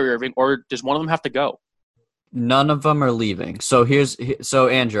 and Kyrie Irving, or does one of them have to go? None of them are leaving. So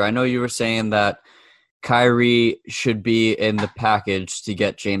Andrew, I know you were saying that Kyrie should be in the package to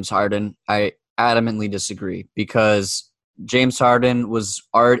get James Harden. I adamantly disagree because James Harden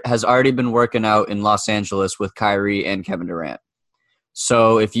has already been working out in Los Angeles with Kyrie and Kevin Durant.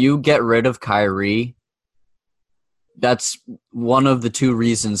 So if you get rid of Kyrie, that's one of the 2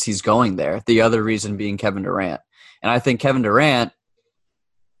 reasons he's going there. The other reason being Kevin Durant. And I think Kevin Durant,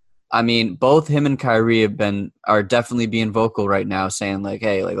 I mean, both him and Kyrie are definitely being vocal right now saying like,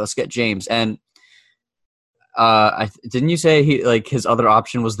 hey, like let's get James. And didn't you say his other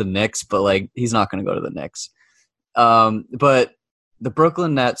option was the Knicks, but like he's not going to go to the Knicks. But the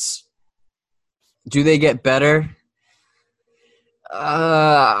Brooklyn Nets, do they get better?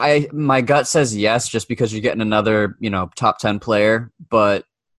 My gut says yes, just because you're getting another, top 10 player, but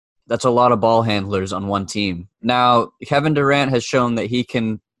that's a lot of ball handlers on one team. Now, Kevin Durant has shown that he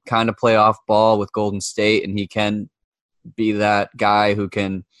can kind of play off ball with Golden State, and he can be that guy who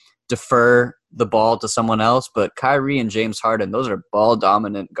can defer the ball to someone else, but Kyrie and James Harden, those are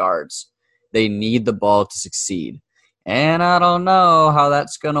ball-dominant guards. They need the ball to succeed. And I don't know how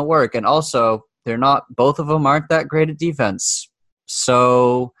that's going to work. And also, both of them aren't that great at defense.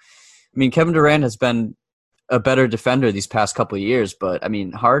 So, I mean, Kevin Durant has been a better defender these past couple of years, but I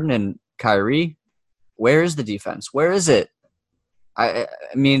mean, Harden and Kyrie, where is the defense? Where is it? I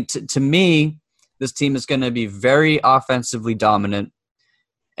mean, to me, this team is going to be very offensively dominant.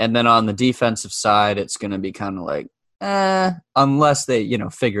 And then on the defensive side, it's going to be kind of like, unless they,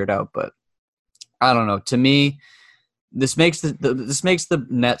 figure it out. But I don't know. To me, this makes the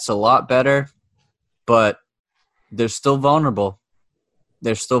Nets a lot better, but they're still vulnerable.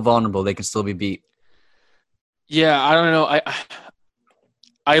 They can still be beat. Yeah, I don't know.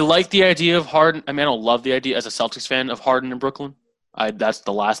 I like the idea of Harden. I mean, I don't love the idea as a Celtics fan of Harden in Brooklyn. That's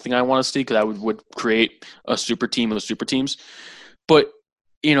the last thing I want to see because that would create a super team of super teams. But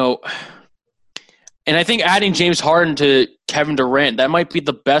and I think adding James Harden to Kevin Durant, that might be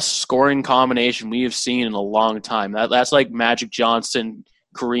the best scoring combination we have seen in a long time. That's like Magic Johnson,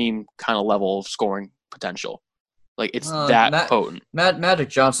 Kareem kind of level of scoring potential. Like it's potent. Magic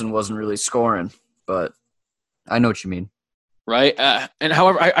Johnson wasn't really scoring, but I know what you mean. Right? And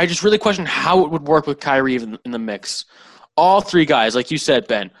however, I just really question how it would work with Kyrie in the mix. All 3 guys, like you said,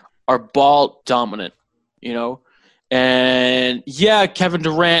 Ben, are ball dominant, And yeah, Kevin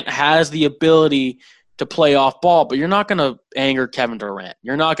Durant has the ability to play off ball, but you're not going to anger Kevin Durant.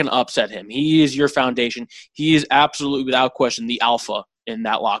 You're not going to upset him. He is your foundation. He is absolutely, without question, the alpha in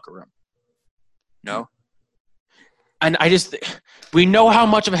that locker room. No? And we know how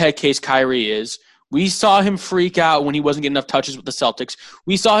much of a head case Kyrie is. We saw him freak out when he wasn't getting enough touches with the Celtics.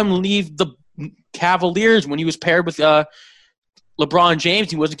 We saw him leave the Cavaliers when he was paired with LeBron James.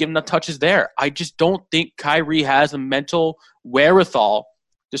 He wasn't getting enough touches there. I just don't think Kyrie has the mental wherewithal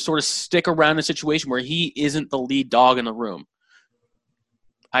to sort of stick around in a situation where he isn't the lead dog in the room.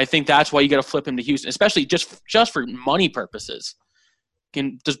 I think that's why you got to flip him to Houston, especially just for money purposes.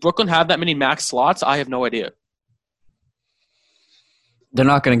 Does Brooklyn have that many max slots? I have no idea. They're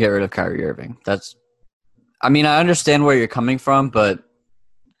not going to get rid of Kyrie Irving. I understand where you're coming from, but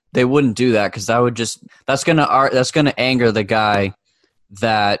they wouldn't do that because that's going to anger the guy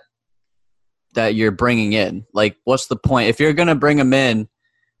that you're bringing in. Like, what's the point? If you're going to bring him in,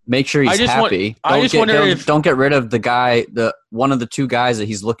 make sure he's happy. Don't get rid of the guy, one of the 2 guys that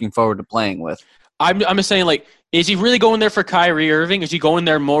he's looking forward to playing with. I'm just saying, like, is he really going there for Kyrie Irving? Is he going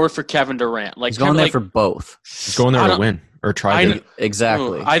there more for Kevin Durant? Like, He's going there like, for both. He's going there to win or try to.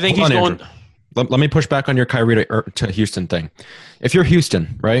 Exactly. I think Hold he's on, going. Andrew. Let me push back on your Kyrie to Houston thing. If you're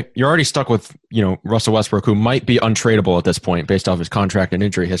Houston, right, you're already stuck with Russell Westbrook, who might be untradeable at this point based off his contract and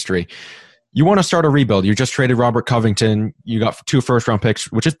injury history. You want to start a rebuild. You just traded Robert Covington. You got 2 first-round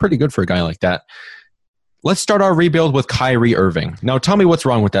picks, which is pretty good for a guy like that. Let's start our rebuild with Kyrie Irving. Now, tell me what's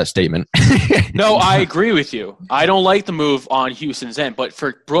wrong with that statement. No, I agree with you. I don't like the move on Houston's end, but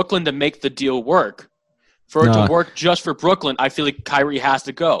for Brooklyn to make the deal work, for it to work just for Brooklyn, I feel like Kyrie has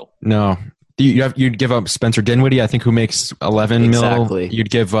to go. No. You'd give up Spencer Dinwiddie, I think, who makes $11 million. You'd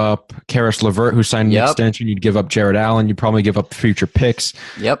give up Karis LeVert, who signed an extension. You'd give up Jared Allen. You'd probably give up future picks.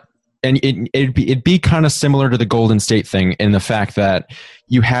 Yep. And it'd be kind of similar to the Golden State thing in the fact that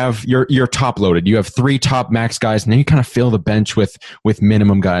you have you're top loaded. You have 3 top max guys, and then you kind of fill the bench with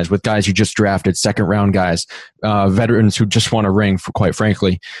minimum guys, with guys you just drafted, second round guys, veterans who just want a ring, quite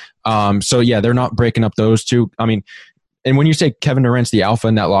frankly. So yeah, they're not breaking up those two. I mean, and when you say Kevin Durant's the alpha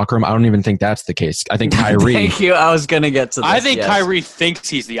in that locker room, I don't even think that's the case. I think Kyrie. Thank you. I was gonna get to this. I think Kyrie thinks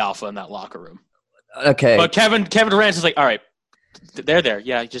he's the alpha in that locker room. Okay, but Kevin Durant's is like, all right, they're there.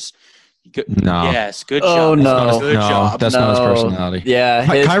 Yeah, just. No. Yes, good job. No, good job. That's not his personality. Yeah,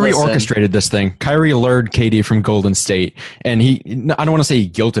 Kyrie orchestrated this thing. Kyrie lured KD from Golden State, and I don't want to say he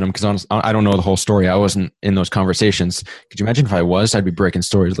guilted him because I don't know the whole story. I wasn't in those conversations. Could you imagine if I was? I'd be breaking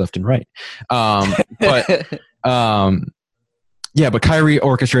stories left and right. Yeah, but Kyrie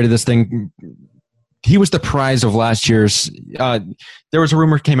orchestrated this thing. He was the prize of last year's. There was a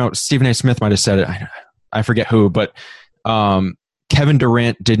rumor came out. Stephen A. Smith might have said it. I forget who, but. Kevin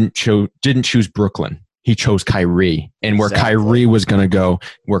Durant didn't choose Brooklyn. He chose Kyrie, and where Kyrie was going to go,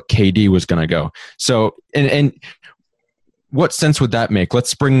 where KD was going to go. So, and what sense would that make?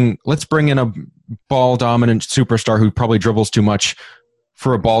 Let's bring in a ball dominant superstar who probably dribbles too much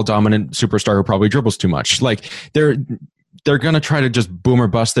for a ball dominant superstar who probably dribbles too much. Like they're going to try to just boom or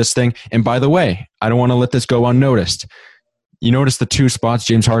bust this thing. And by the way, I don't want to let this go unnoticed. You notice the 2 spots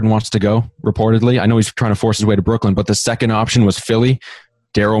James Harden wants to go, reportedly. I know he's trying to force his way to Brooklyn, but the second option was Philly,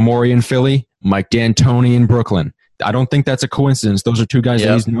 Daryl Morey in Philly, Mike D'Antoni in Brooklyn. I don't think that's a coincidence. Those are 2 guys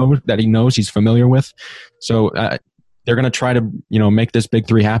that he knows, he's familiar with. So they're going to try to make this big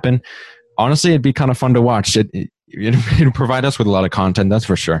 3 happen. Honestly, it'd be kind of fun to watch. It'd provide us with a lot of content, that's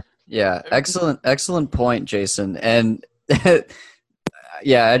for sure. Yeah, excellent point, Jason. And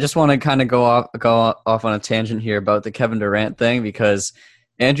yeah, I just want to kind of go off on a tangent here about the Kevin Durant thing because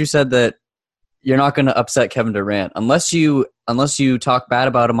Andrew said that you're not going to upset Kevin Durant unless you talk bad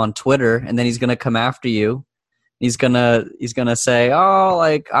about him on Twitter, and then he's going to come after you. He's gonna say, "Oh,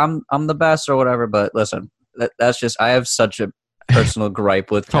 like I'm the best" or whatever. But listen, that's just I have such a personal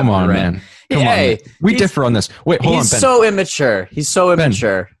gripe with Kevin Durant. Man. Come on, man. We differ on this. Wait, hold on, Ben. He's so immature. He's so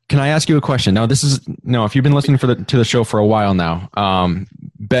immature. Ben, can I ask you a question? Now, if you've been listening to the show for a while now,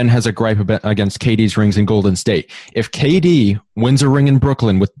 Ben has a gripe against KD's rings in Golden State. If KD wins a ring in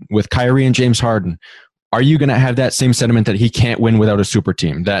Brooklyn with Kyrie and James Harden, are you going to have that same sentiment that he can't win without a super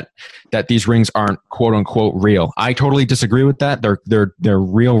team? That these rings aren't quote unquote real? I totally disagree with that. They're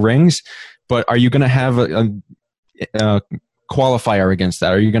real rings, but are you going to have a qualifier against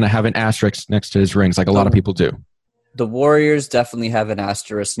that? Are you going to have an asterisk next to his rings like a lot of people do? The Warriors definitely have an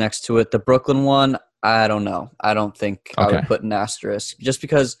asterisk next to it. The Brooklyn one, I don't know. I don't think I would put an asterisk just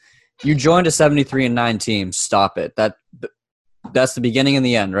because you joined a 73-9 team. Stop it. That's the beginning and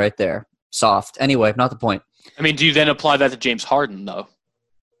the end right there. Soft. Anyway, not the point. I mean, do you then apply that to James Harden though?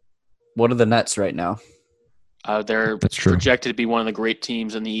 What are the Nets right now? They're projected to be one of the great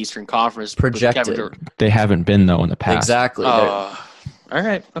teams in the Eastern Conference. Projected. They haven't been though in the past. Exactly. All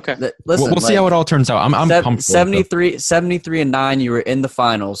right. Okay. Listen, we'll see how it all turns out. I'm pumped. 73-9. You were in the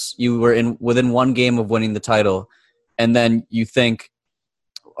finals. You were within 1 game of winning the title, and then you think,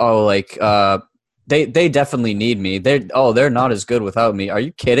 they definitely need me. They're not as good without me. Are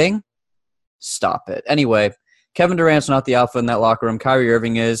you kidding? Stop it. Anyway, Kevin Durant's not the alpha in that locker room. Kyrie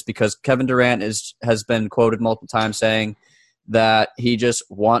Irving is, because Kevin Durant has been quoted multiple times saying that he just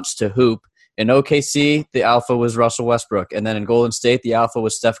wants to hoop. In OKC, the alpha was Russell Westbrook. And then in Golden State, the alpha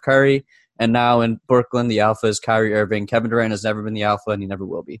was Steph Curry. And now in Brooklyn, the alpha is Kyrie Irving. Kevin Durant has never been the alpha, and he never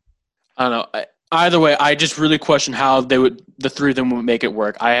will be. I don't know. Either way, I just really question how the 3 of them would make it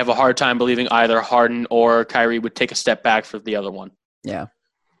work. I have a hard time believing either Harden or Kyrie would take a step back for the other one. Yeah.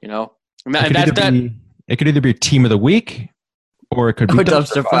 It could either be team of the week or it could be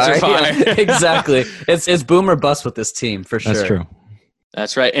dumpster fire. Yeah, exactly. It's boom or bust with this team for sure. That's true.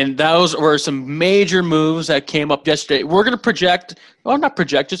 That's right. And those were some major moves that came up yesterday. We're going to project, well, not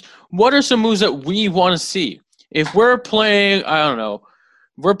project, just what are some moves that we want to see? If we're playing, I don't know,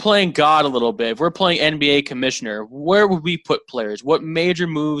 we're playing God a little bit. If we're playing NBA commissioner, where would we put players? What major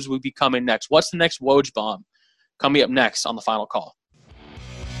moves would be coming next? What's the next Woj bomb coming up next on the final call?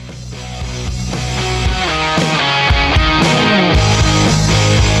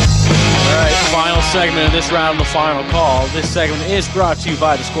 All right, final segment of this round of the final call. This segment is brought to you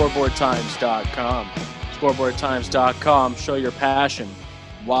by the ScoreboardTimes.com. ScoreboardTimes.com. Show your passion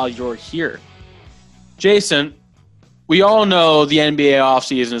while you're here. Jason, we all know the NBA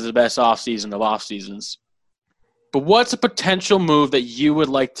offseason is the best offseason of offseasons. But what's a potential move that you would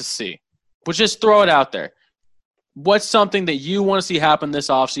like to see? We'll just throw it out there. What's something that you want to see happen this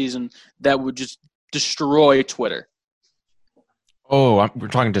offseason that would just destroy Twitter? Oh, we're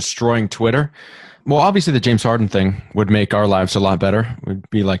talking destroying Twitter? Well, obviously the James Harden thing would make our lives a lot better. It would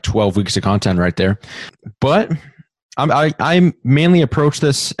be like 12 weeks of content right there. But I mainly approach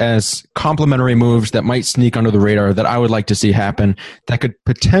this as complementary moves that might sneak under the radar that I would like to see happen that could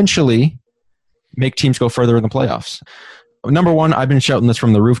potentially make teams go further in the playoffs. Number one, I've been shouting this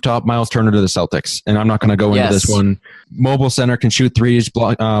from the rooftop, Miles Turner to the Celtics, and I'm not going to go into this one. Mobile center, can shoot threes,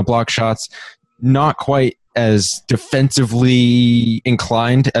 block shots, not quite as defensively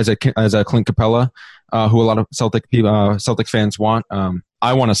inclined as a Clint Capella, who a lot of Celtic fans want.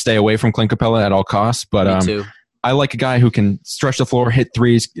 I want to stay away from Clint Capella at all costs, but Me too. I like a guy who can stretch the floor, hit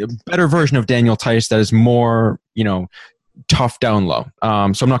threes, a better version of Daniel Tice that is more, tough down low. So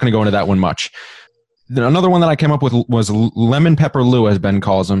I'm not going to go into that one much. Then another one that I came up with was Lemon Pepper Lou, as Ben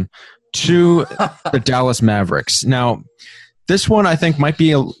calls him, to the Dallas Mavericks. Now, this one I think might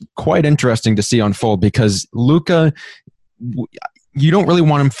be quite interesting to see unfold because Luka, you don't really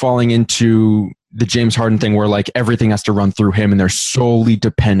want him falling into the James Harden thing where like everything has to run through him and they're solely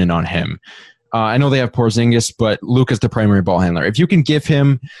dependent on him. I know they have Porzingis, but Luka's the primary ball handler. If you can give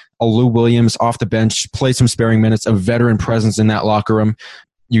him a Lou Williams off the bench, play some sparing minutes, a veteran presence in that locker room,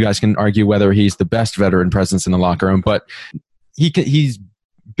 you guys can argue whether he's the best veteran presence in the locker room, but he's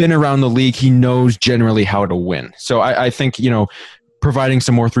been around the league. He knows generally how to win. So I think, providing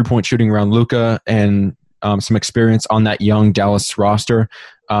some more three-point shooting around Luka and some experience on that young Dallas roster,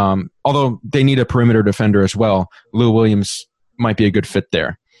 although they need a perimeter defender as well, Lou Williams might be a good fit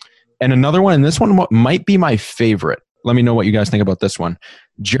there. And another one, and this one might be my favorite. Let me know what you guys think about this one.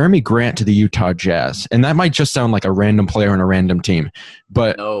 Jeremy Grant to the Utah Jazz. And that might just sound like a random player on a random team.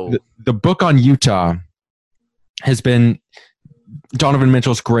 But the book on Utah has been Donovan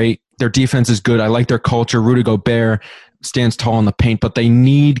Mitchell's great. Their defense is good. I like their culture. Rudy Gobert stands tall in the paint, but they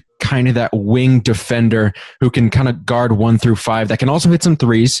need kind of that wing defender who can kind of guard 1 through 5 that can also hit some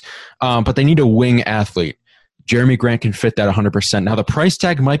threes, but they need a wing athlete. Jeremy Grant can fit that 100%. Now, the price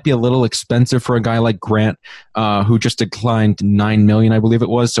tag might be a little expensive for a guy like Grant, who just declined $9 million, I believe it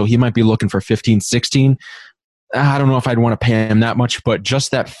was. So he might be looking for 15, 16. I don't know if I'd want to pay him that much, but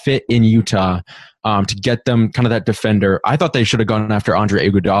just that fit in Utah to get them kind of that defender. I thought they should have gone after Andre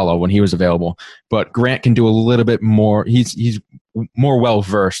Iguodala when he was available, but Grant can do a little bit more. He's more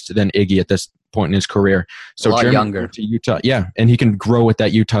well-versed than Iggy at this point in his career. So a lot Jeremy younger. to Utah, yeah, and he can grow with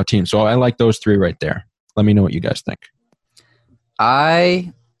that Utah team. So I like those three right there. Let me know what you guys think.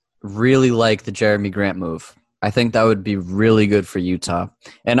 I really like the Jeremy Grant move. I think that would be really good for Utah.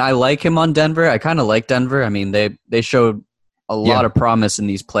 And I like him on Denver. I kind of like Denver. I mean, they showed a lot of promise in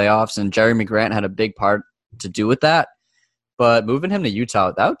these playoffs, and Jeremy Grant had a big part to do with that. But moving him to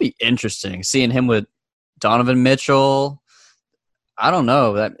Utah, that would be interesting. Seeing him with Donovan Mitchell, I don't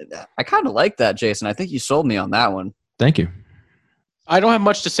know. I kind of like that, Jason. I think you sold me on that one. Thank you. I don't have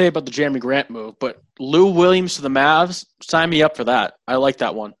much to say about the Jeremy Grant move, but Lou Williams to the Mavs, sign me up for that. I like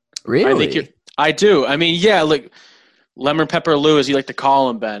that one. Really? I do. I mean, yeah, like Lemon Pepper Lou, as you like to call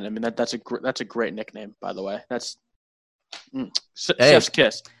him, Ben. I mean, that's a great nickname, by the way. That's Chef's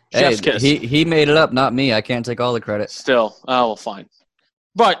kiss. Chef's kiss. He made it up, not me. I can't take all the credit. Still, oh well, fine.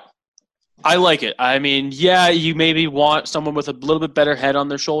 But I like it. I mean, yeah, you maybe want someone with a little bit better head on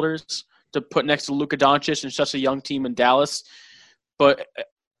their shoulders to put next to Luka Doncic and such a young team in Dallas. But,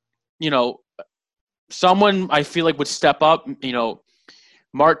 someone I feel like would step up.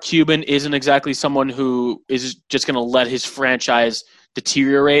 Mark Cuban isn't exactly someone who is just going to let his franchise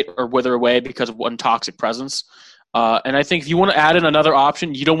deteriorate or wither away because of one toxic presence. And I think if you want to add in another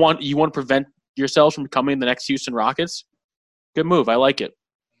option, you want to prevent yourselves from becoming the next Houston Rockets. Good move. I like it.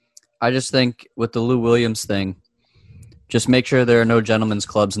 I just think with the Lou Williams thing, just make sure there are no gentlemen's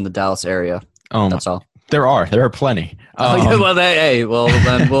clubs in the Dallas area. That's all. There are plenty. Then I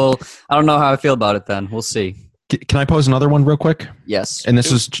don't know how I feel about it then. We'll see. Can I pose another one real quick? Yes. And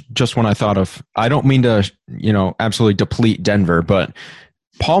this is just one I thought of. I don't mean to, absolutely deplete Denver, but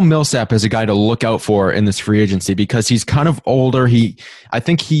Paul Millsap is a guy to look out for in this free agency because he's kind of older. I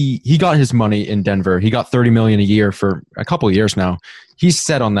think he got his money in Denver. He got $30 million a year for a couple of years now. He's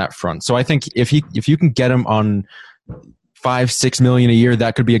set on that front. So I think if you can get him on $5-6 million a year,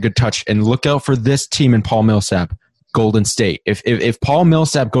 that could be a good touch. And look out for this team in Paul Millsap, Golden State. If Paul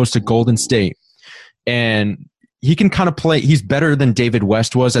Millsap goes to Golden State and he can kind of play, he's better than David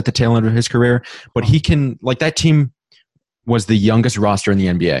West was at the tail end of his career, but he can, like, that team was the youngest roster in the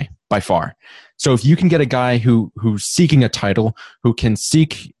NBA by far. So if you can get a guy who's seeking a title, who can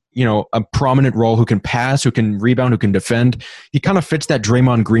seek, a prominent role, who can pass, who can rebound, who can defend, he kind of fits that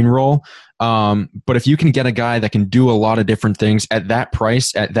Draymond Green role. But if you can get a guy that can do a lot of different things at that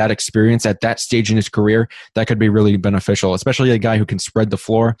price, at that experience, at that stage in his career, that could be really beneficial, especially a guy who can spread the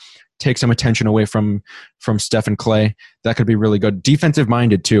floor, take some attention away from Steph and Clay. That could be really good. Defensive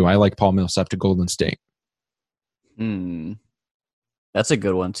minded too. I like Paul Millsap to Golden State. That's a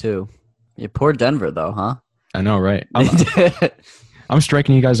good one too. You poor Denver though, huh? I know, right? I'm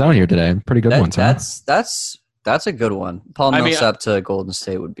striking you guys out here today. Pretty good ones. Huh? That's a good one. Paul Millsap to Golden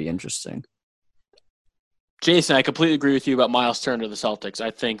State would be interesting. Jason, I completely agree with you about Miles Turner to the Celtics. I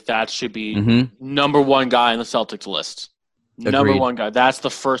think that should be number one guy on the Celtics list. Agreed. Number one guy. That's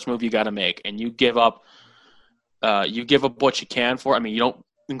the first move you got to make, and you give up what you can for. I mean, you don't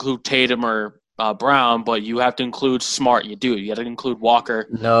include Tatum or Brown, but you have to include Smart. You do. You got to include Walker.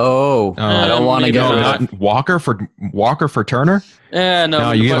 No, I don't want to go. Not Walker for Turner. Yeah, no.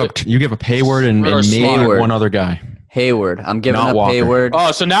 No, you give up Hayward and maybe one other guy. Hayward. I'm giving up Walker. Hayward.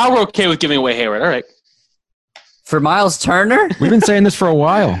 Oh, so now we're okay with giving away Hayward. All right. For Miles Turner? We've been saying this for a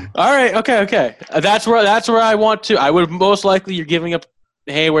while. All right. Okay. That's where I want to. I would most likely you're giving up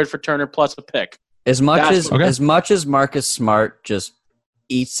Hayward for Turner plus a pick. As much as Marcus Smart just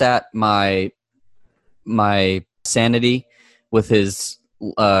eats at my sanity with his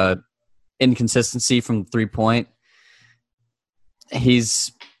inconsistency from 3-point,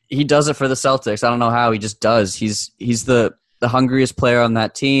 he does it for the Celtics. I don't know how, he just does. He's the hungriest player on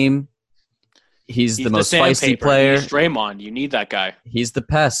that team. He's the most feisty player. He's Draymond. You need that guy. He's the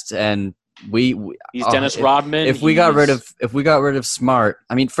pest, and he's Dennis Rodman. If we got rid of Smart,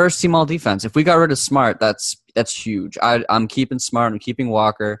 I mean, first team all defense. If we got rid of Smart, that's huge. I'm keeping Smart. I'm keeping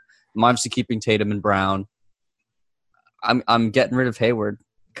Walker. I'm obviously keeping Tatum and Brown. I'm getting rid of Hayward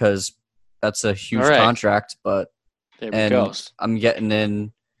because that's a huge contract. But there we go. I'm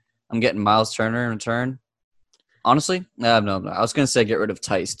getting Miles Turner in return. Honestly, no. I was gonna say get rid of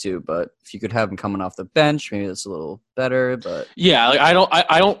Tice too, but if you could have him coming off the bench, maybe that's a little better. But yeah, like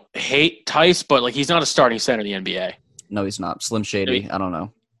I don't hate Tice, but like he's not a starting center in the NBA. No, he's not. Slim Shady. I don't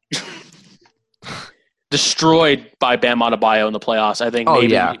know. Destroyed by Bam Adebayo in the playoffs. I think. Oh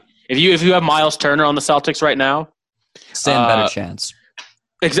maybe yeah. If you have Miles Turner on the Celtics right now, stand better chance.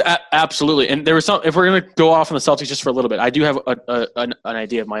 Absolutely. And there was some. If we're gonna go off on the Celtics just for a little bit, I do have an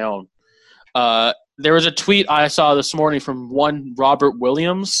idea of my own. There was a tweet I saw this morning from one Robert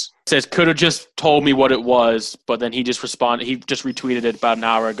Williams. It says, could have just told me what it was, but then he just responded. He just retweeted it about an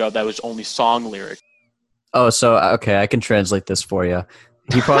hour ago. That was only song lyric. Oh, so okay, I can translate this for you.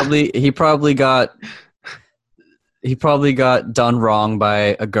 He probably got done wrong by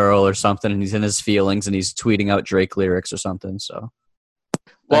a girl or something, and he's in his feelings, and he's tweeting out Drake lyrics or something. So,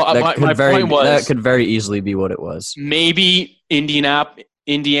 well, my point was that could very easily be what it was. Maybe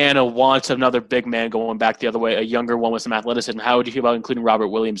Indiana wants another big man going back the other way, a younger one with some athleticism. How would you feel about including Robert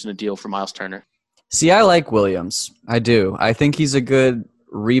Williams in a deal for Miles Turner? See, I like Williams. I do. I think he's a good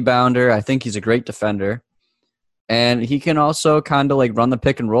rebounder. I think he's a great defender. And he can also kind of like run the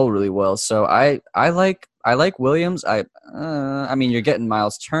pick and roll really well. So I like Williams. I mean, you're getting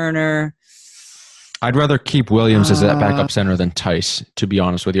Miles Turner. I'd rather keep Williams as that backup center than Tice, to be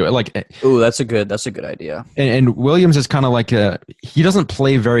honest with you. Ooh, that's a good idea. And Williams is kind of like he doesn't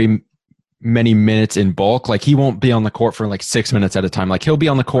play very many minutes in bulk. Like he won't be on the court for like 6 minutes at a time. Like he'll be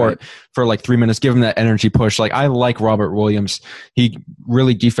on the court for like 3 minutes, give him that energy push. Like I like Robert Williams. He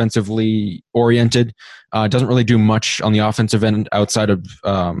really defensively oriented. Doesn't really do much on the offensive end outside of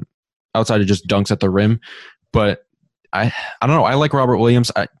just dunks at the rim. But I don't know. I like Robert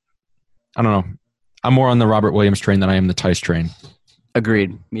Williams. I don't know. I'm more on the Robert Williams train than I am the Tice train.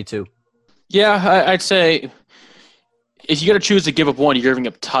 Agreed. Me too. Yeah, I'd say if you got to choose to give up one, you're giving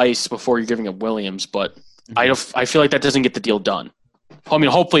up Tice before you're giving up Williams. But I feel like that doesn't get the deal done. I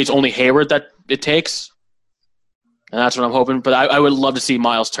mean, hopefully it's only Hayward that it takes, and that's what I'm hoping. But I would love to see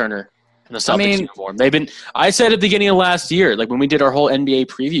Miles Turner in the Celtics uniform. I said at the beginning of last year, like when we did our whole NBA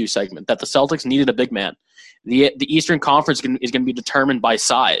preview segment, that the Celtics needed a big man. The Eastern Conference is going to be determined by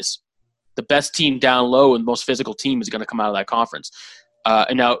size. The best team down low and the most physical team is going to come out of that conference.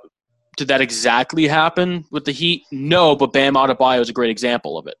 And now, did that exactly happen with the Heat? No, but Bam Adebayo is a great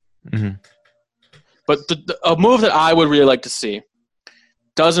example of it. Mm-hmm. But a move that I would really like to see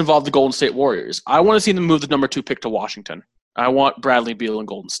does involve the Golden State Warriors. I want to see them move the number 2 pick to Washington. I want Bradley Beal in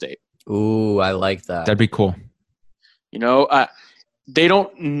Golden State. Ooh, I like that. That'd be cool. You know, they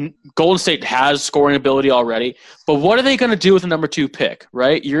don't. Golden State has scoring ability already, but what are they going to do with the number 2 pick?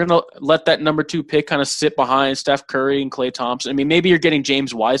 Right? You're going to let that number 2 pick kind of sit behind Steph Curry and Klay Thompson. I mean, maybe you're getting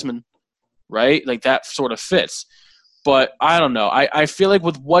James Wiseman, right? Like that sort of fits. But I don't know. I feel like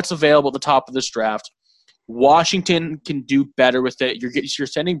with what's available at the top of this draft, Washington can do better with it. You're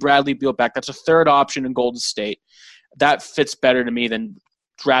sending Bradley Beal back. That's a third option in Golden State. That fits better to me than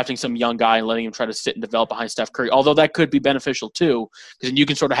drafting some young guy and letting him try to sit and develop behind Steph Curry, although that could be beneficial too, because then you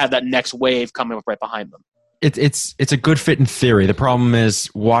can sort of have that next wave coming up right behind them. It's a good fit in theory. The problem is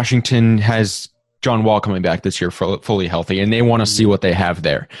Washington has John Wall coming back this year fully healthy, and they want to see what they have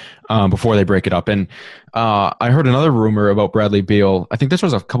there before they break it up. And I heard another rumor about Bradley Beal. I think this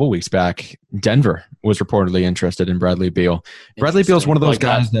was a couple weeks back. Denver was reportedly interested in Bradley Beal. Bradley Beal is one of those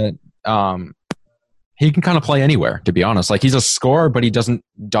guys that he can kind of play anywhere, to be honest. Like, he's a scorer, but he doesn't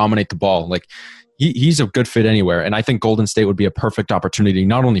dominate the ball. Like, he's a good fit anywhere. And I think Golden State would be a perfect opportunity,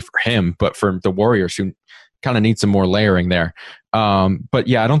 not only for him, but for the Warriors, who kind of need some more layering there. But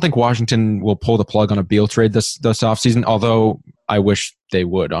yeah, I don't think Washington will pull the plug on a Beal trade this offseason, although I wish they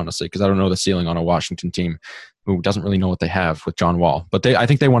would, honestly, because I don't know the ceiling on a Washington team who doesn't really know what they have with John Wall. But I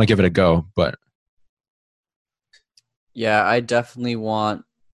think they want to give it a go. But yeah, I definitely want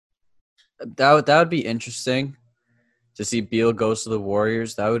that would be interesting to see Beal goes to the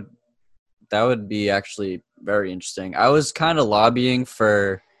Warriors. That would be actually very interesting. I was kind of lobbying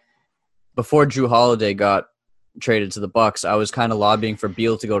for, before Jrue Holiday got traded to the Bucks, I was kind of lobbying for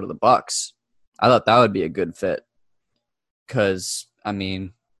Beal to go to the Bucks. I thought that would be a good fit because, I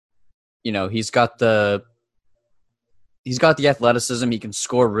mean, you know, he's got the athleticism. He can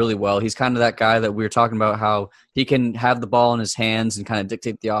score really well. He's kind of that guy that we were talking about, how he can have the ball in his hands and kind of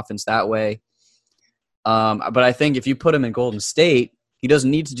dictate the offense that way. But I think if you put him in Golden State, he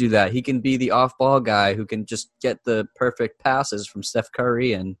doesn't need to do that. He can be the off-ball guy who can just get the perfect passes from Steph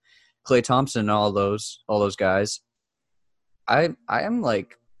Curry and Klay Thompson and all those guys. I am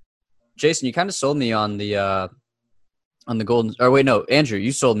like, Jason, you kind of sold me on the Golden, or wait, no, Andrew,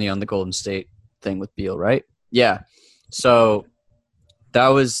 you sold me on the Golden State thing with Beal, right? Yeah. So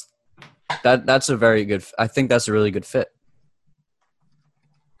that's a very good, I think that's a really good fit.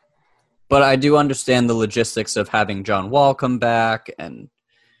 But I do understand the logistics of having John Wall come back and,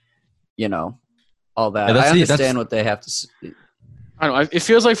 you know, all that. I understand what they have to see. I don't know. It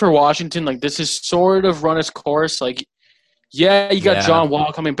feels like for Washington, like this is sort of run its course. Like, yeah, you got John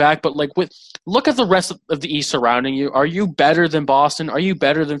Wall coming back, but like look at the rest of the East surrounding you. Are you better than Boston? Are you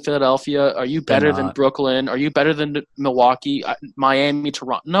better than Philadelphia? Are you better than Brooklyn? Are you better than Milwaukee, Miami,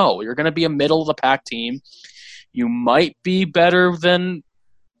 Toronto? No, you're going to be a middle of the pack team. You might be better than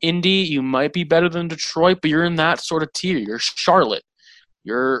Indy. You might be better than Detroit, but you're in that sort of tier. You're Charlotte.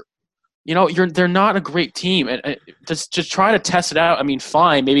 They're not a great team, and just try to test it out. I mean,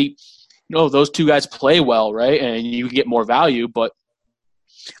 fine, maybe those two guys play well, right, and you get more value, but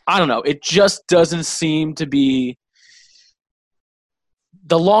I don't know. It just doesn't seem to be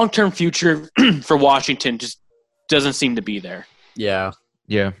the long-term future for Washington. Just doesn't seem to be there. Yeah.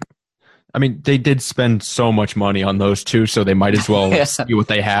 I mean, they did spend so much money on those two, so they might as well see what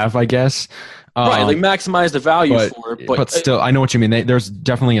they have, I guess. Right, like maximize the value for it. But still, I know what you mean. There's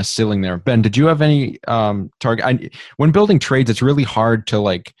definitely a ceiling there. Ben, did you have any target? When building trades, it's really hard to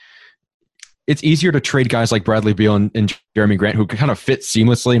like. It's easier to trade guys like Bradley Beal and Jeremy Grant who can kind of fit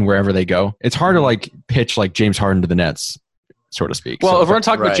seamlessly in wherever they go. It's hard to like pitch like James Harden to the Nets, so to speak. Well, if we're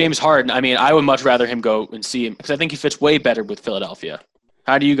talking about James Harden, I mean, I would much rather him go and see him because I think he fits way better with Philadelphia.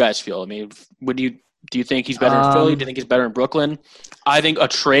 How do you guys feel? I mean, do you think he's better in Philly? Do you think he's better in Brooklyn? I think a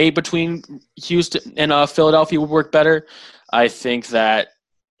trade between Houston and Philadelphia would work better. I think that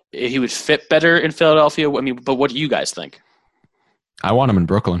he would fit better in Philadelphia. I mean, but what do you guys think? I want him in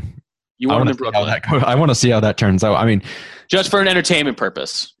Brooklyn. You want him in Brooklyn? I want to see how that turns out. I mean, just for an entertainment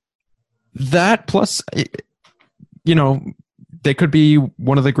purpose. That plus, they could be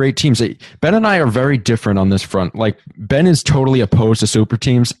one of the great teams. Ben and I are very different on this front. Like, Ben is totally opposed to super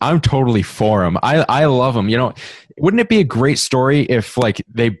teams. I'm totally for them. I love them. wouldn't it be a great story if like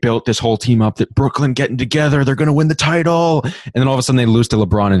they built this whole team up that Brooklyn getting together, they're going to win the title, and then all of a sudden they lose to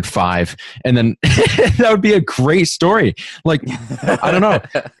LeBron in 5, and then that would be a great story. Like, I don't know.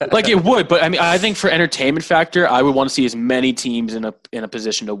 Like it would, but I mean, I think for entertainment factor, I would want to see as many teams in a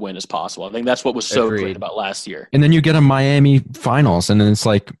position to win as possible. I think that's what was so great about last year. And then you get a Miami finals, and then it's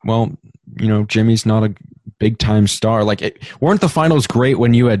like, well, you know, Jimmy's not a big time star. Like, weren't the finals great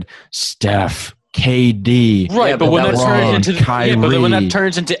when you had Steph, KD, right? But when that turns into Kyrie. but when that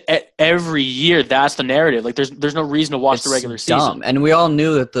turns into every year, that's the narrative. Like, there's no reason to watch the regular season. And we all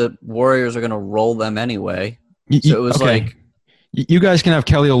knew that the Warriors are going to roll them anyway. So it was like, you guys can have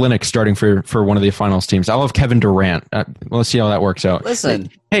Kelly Olynyk starting for one of the finals teams. I'll have Kevin Durant. Let's see how that works out. Listen,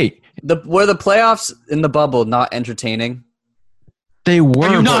 hey, were the playoffs in the bubble not entertaining? They were.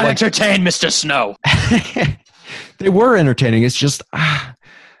 Are you not entertained, Mr. Snow? They were entertaining. It's just, I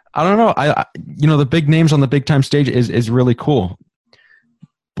don't know. You know, the big names on the big time stage is really cool.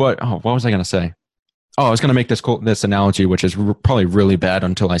 But what was I going to say? Oh, I was going to make this analogy, which is probably really bad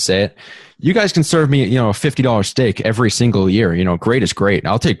until I say it. You guys can serve me, you know, a $50 steak every single year. You know, great is great.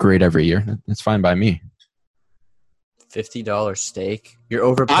 I'll take great every year. It's fine by me. $50 steak? You're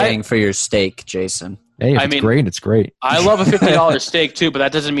overpaying for your steak, Jason. Hey, it's great. It's great. I love a $50 steak too, but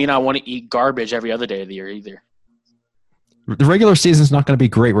that doesn't mean I want to eat garbage every other day of the year either. The regular season's not going to be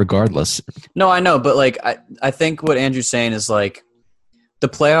great regardless. No, I know, but like I think what Andrew's saying is like the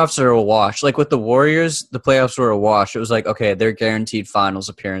playoffs are a wash. Like with the Warriors, the playoffs were a wash. It was like, okay, they're guaranteed finals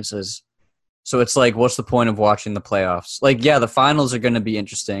appearances. So it's like, what's the point of watching the playoffs? Like, yeah, the finals are going to be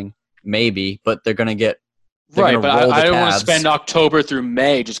interesting, maybe, but they're going to get right. But I don't want to spend October through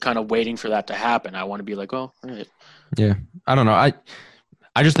May just kind of waiting for that to happen. I want to be like, well, all right. Yeah, I don't know.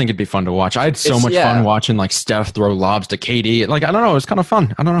 I just think it'd be fun to watch. I had so much fun watching like Steph throw lobs to KD. Like, I don't know, it was kind of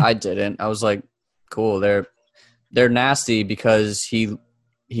fun. I don't know. I didn't. I was like, cool. They're nasty because he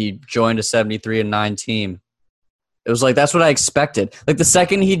joined a 73-9 team. It was like, that's what I expected. Like the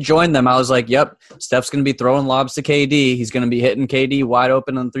second he joined them, I was like, yep, Steph's going to be throwing lobs to KD. He's going to be hitting KD wide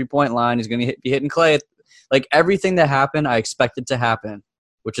open on the 3-point line. He's going to be hitting Clay. Like everything that happened, I expected to happen,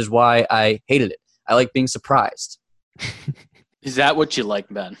 which is why I hated it. I like being surprised. Is that what you like,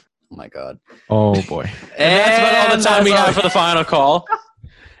 Ben? Oh, my God. Oh, boy. And that's about all the time we have for the final call.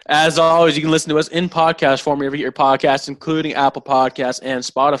 As always, you can listen to us in podcast form wherever you get your podcasts, including Apple Podcasts and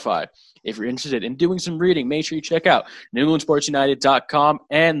Spotify. If you're interested in doing some reading, make sure you check out NewEnglandSportsUnited.com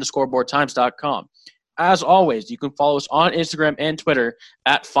and TheScoreboardTimes.com. As always, you can follow us on Instagram and Twitter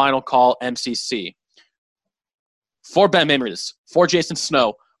at FinalCallMCC. For Ben Mimers, for Jason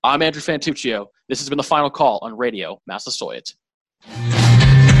Snow, I'm Andrew Fantuccio. This has been The Final Call on Radio Massasoit.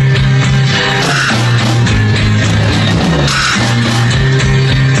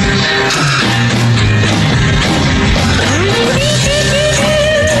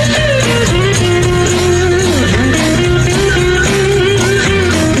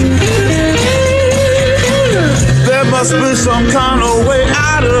 There must be some kind of way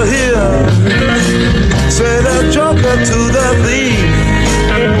out of here. Say the joker to the thief.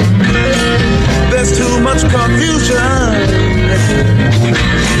 There's too much confusion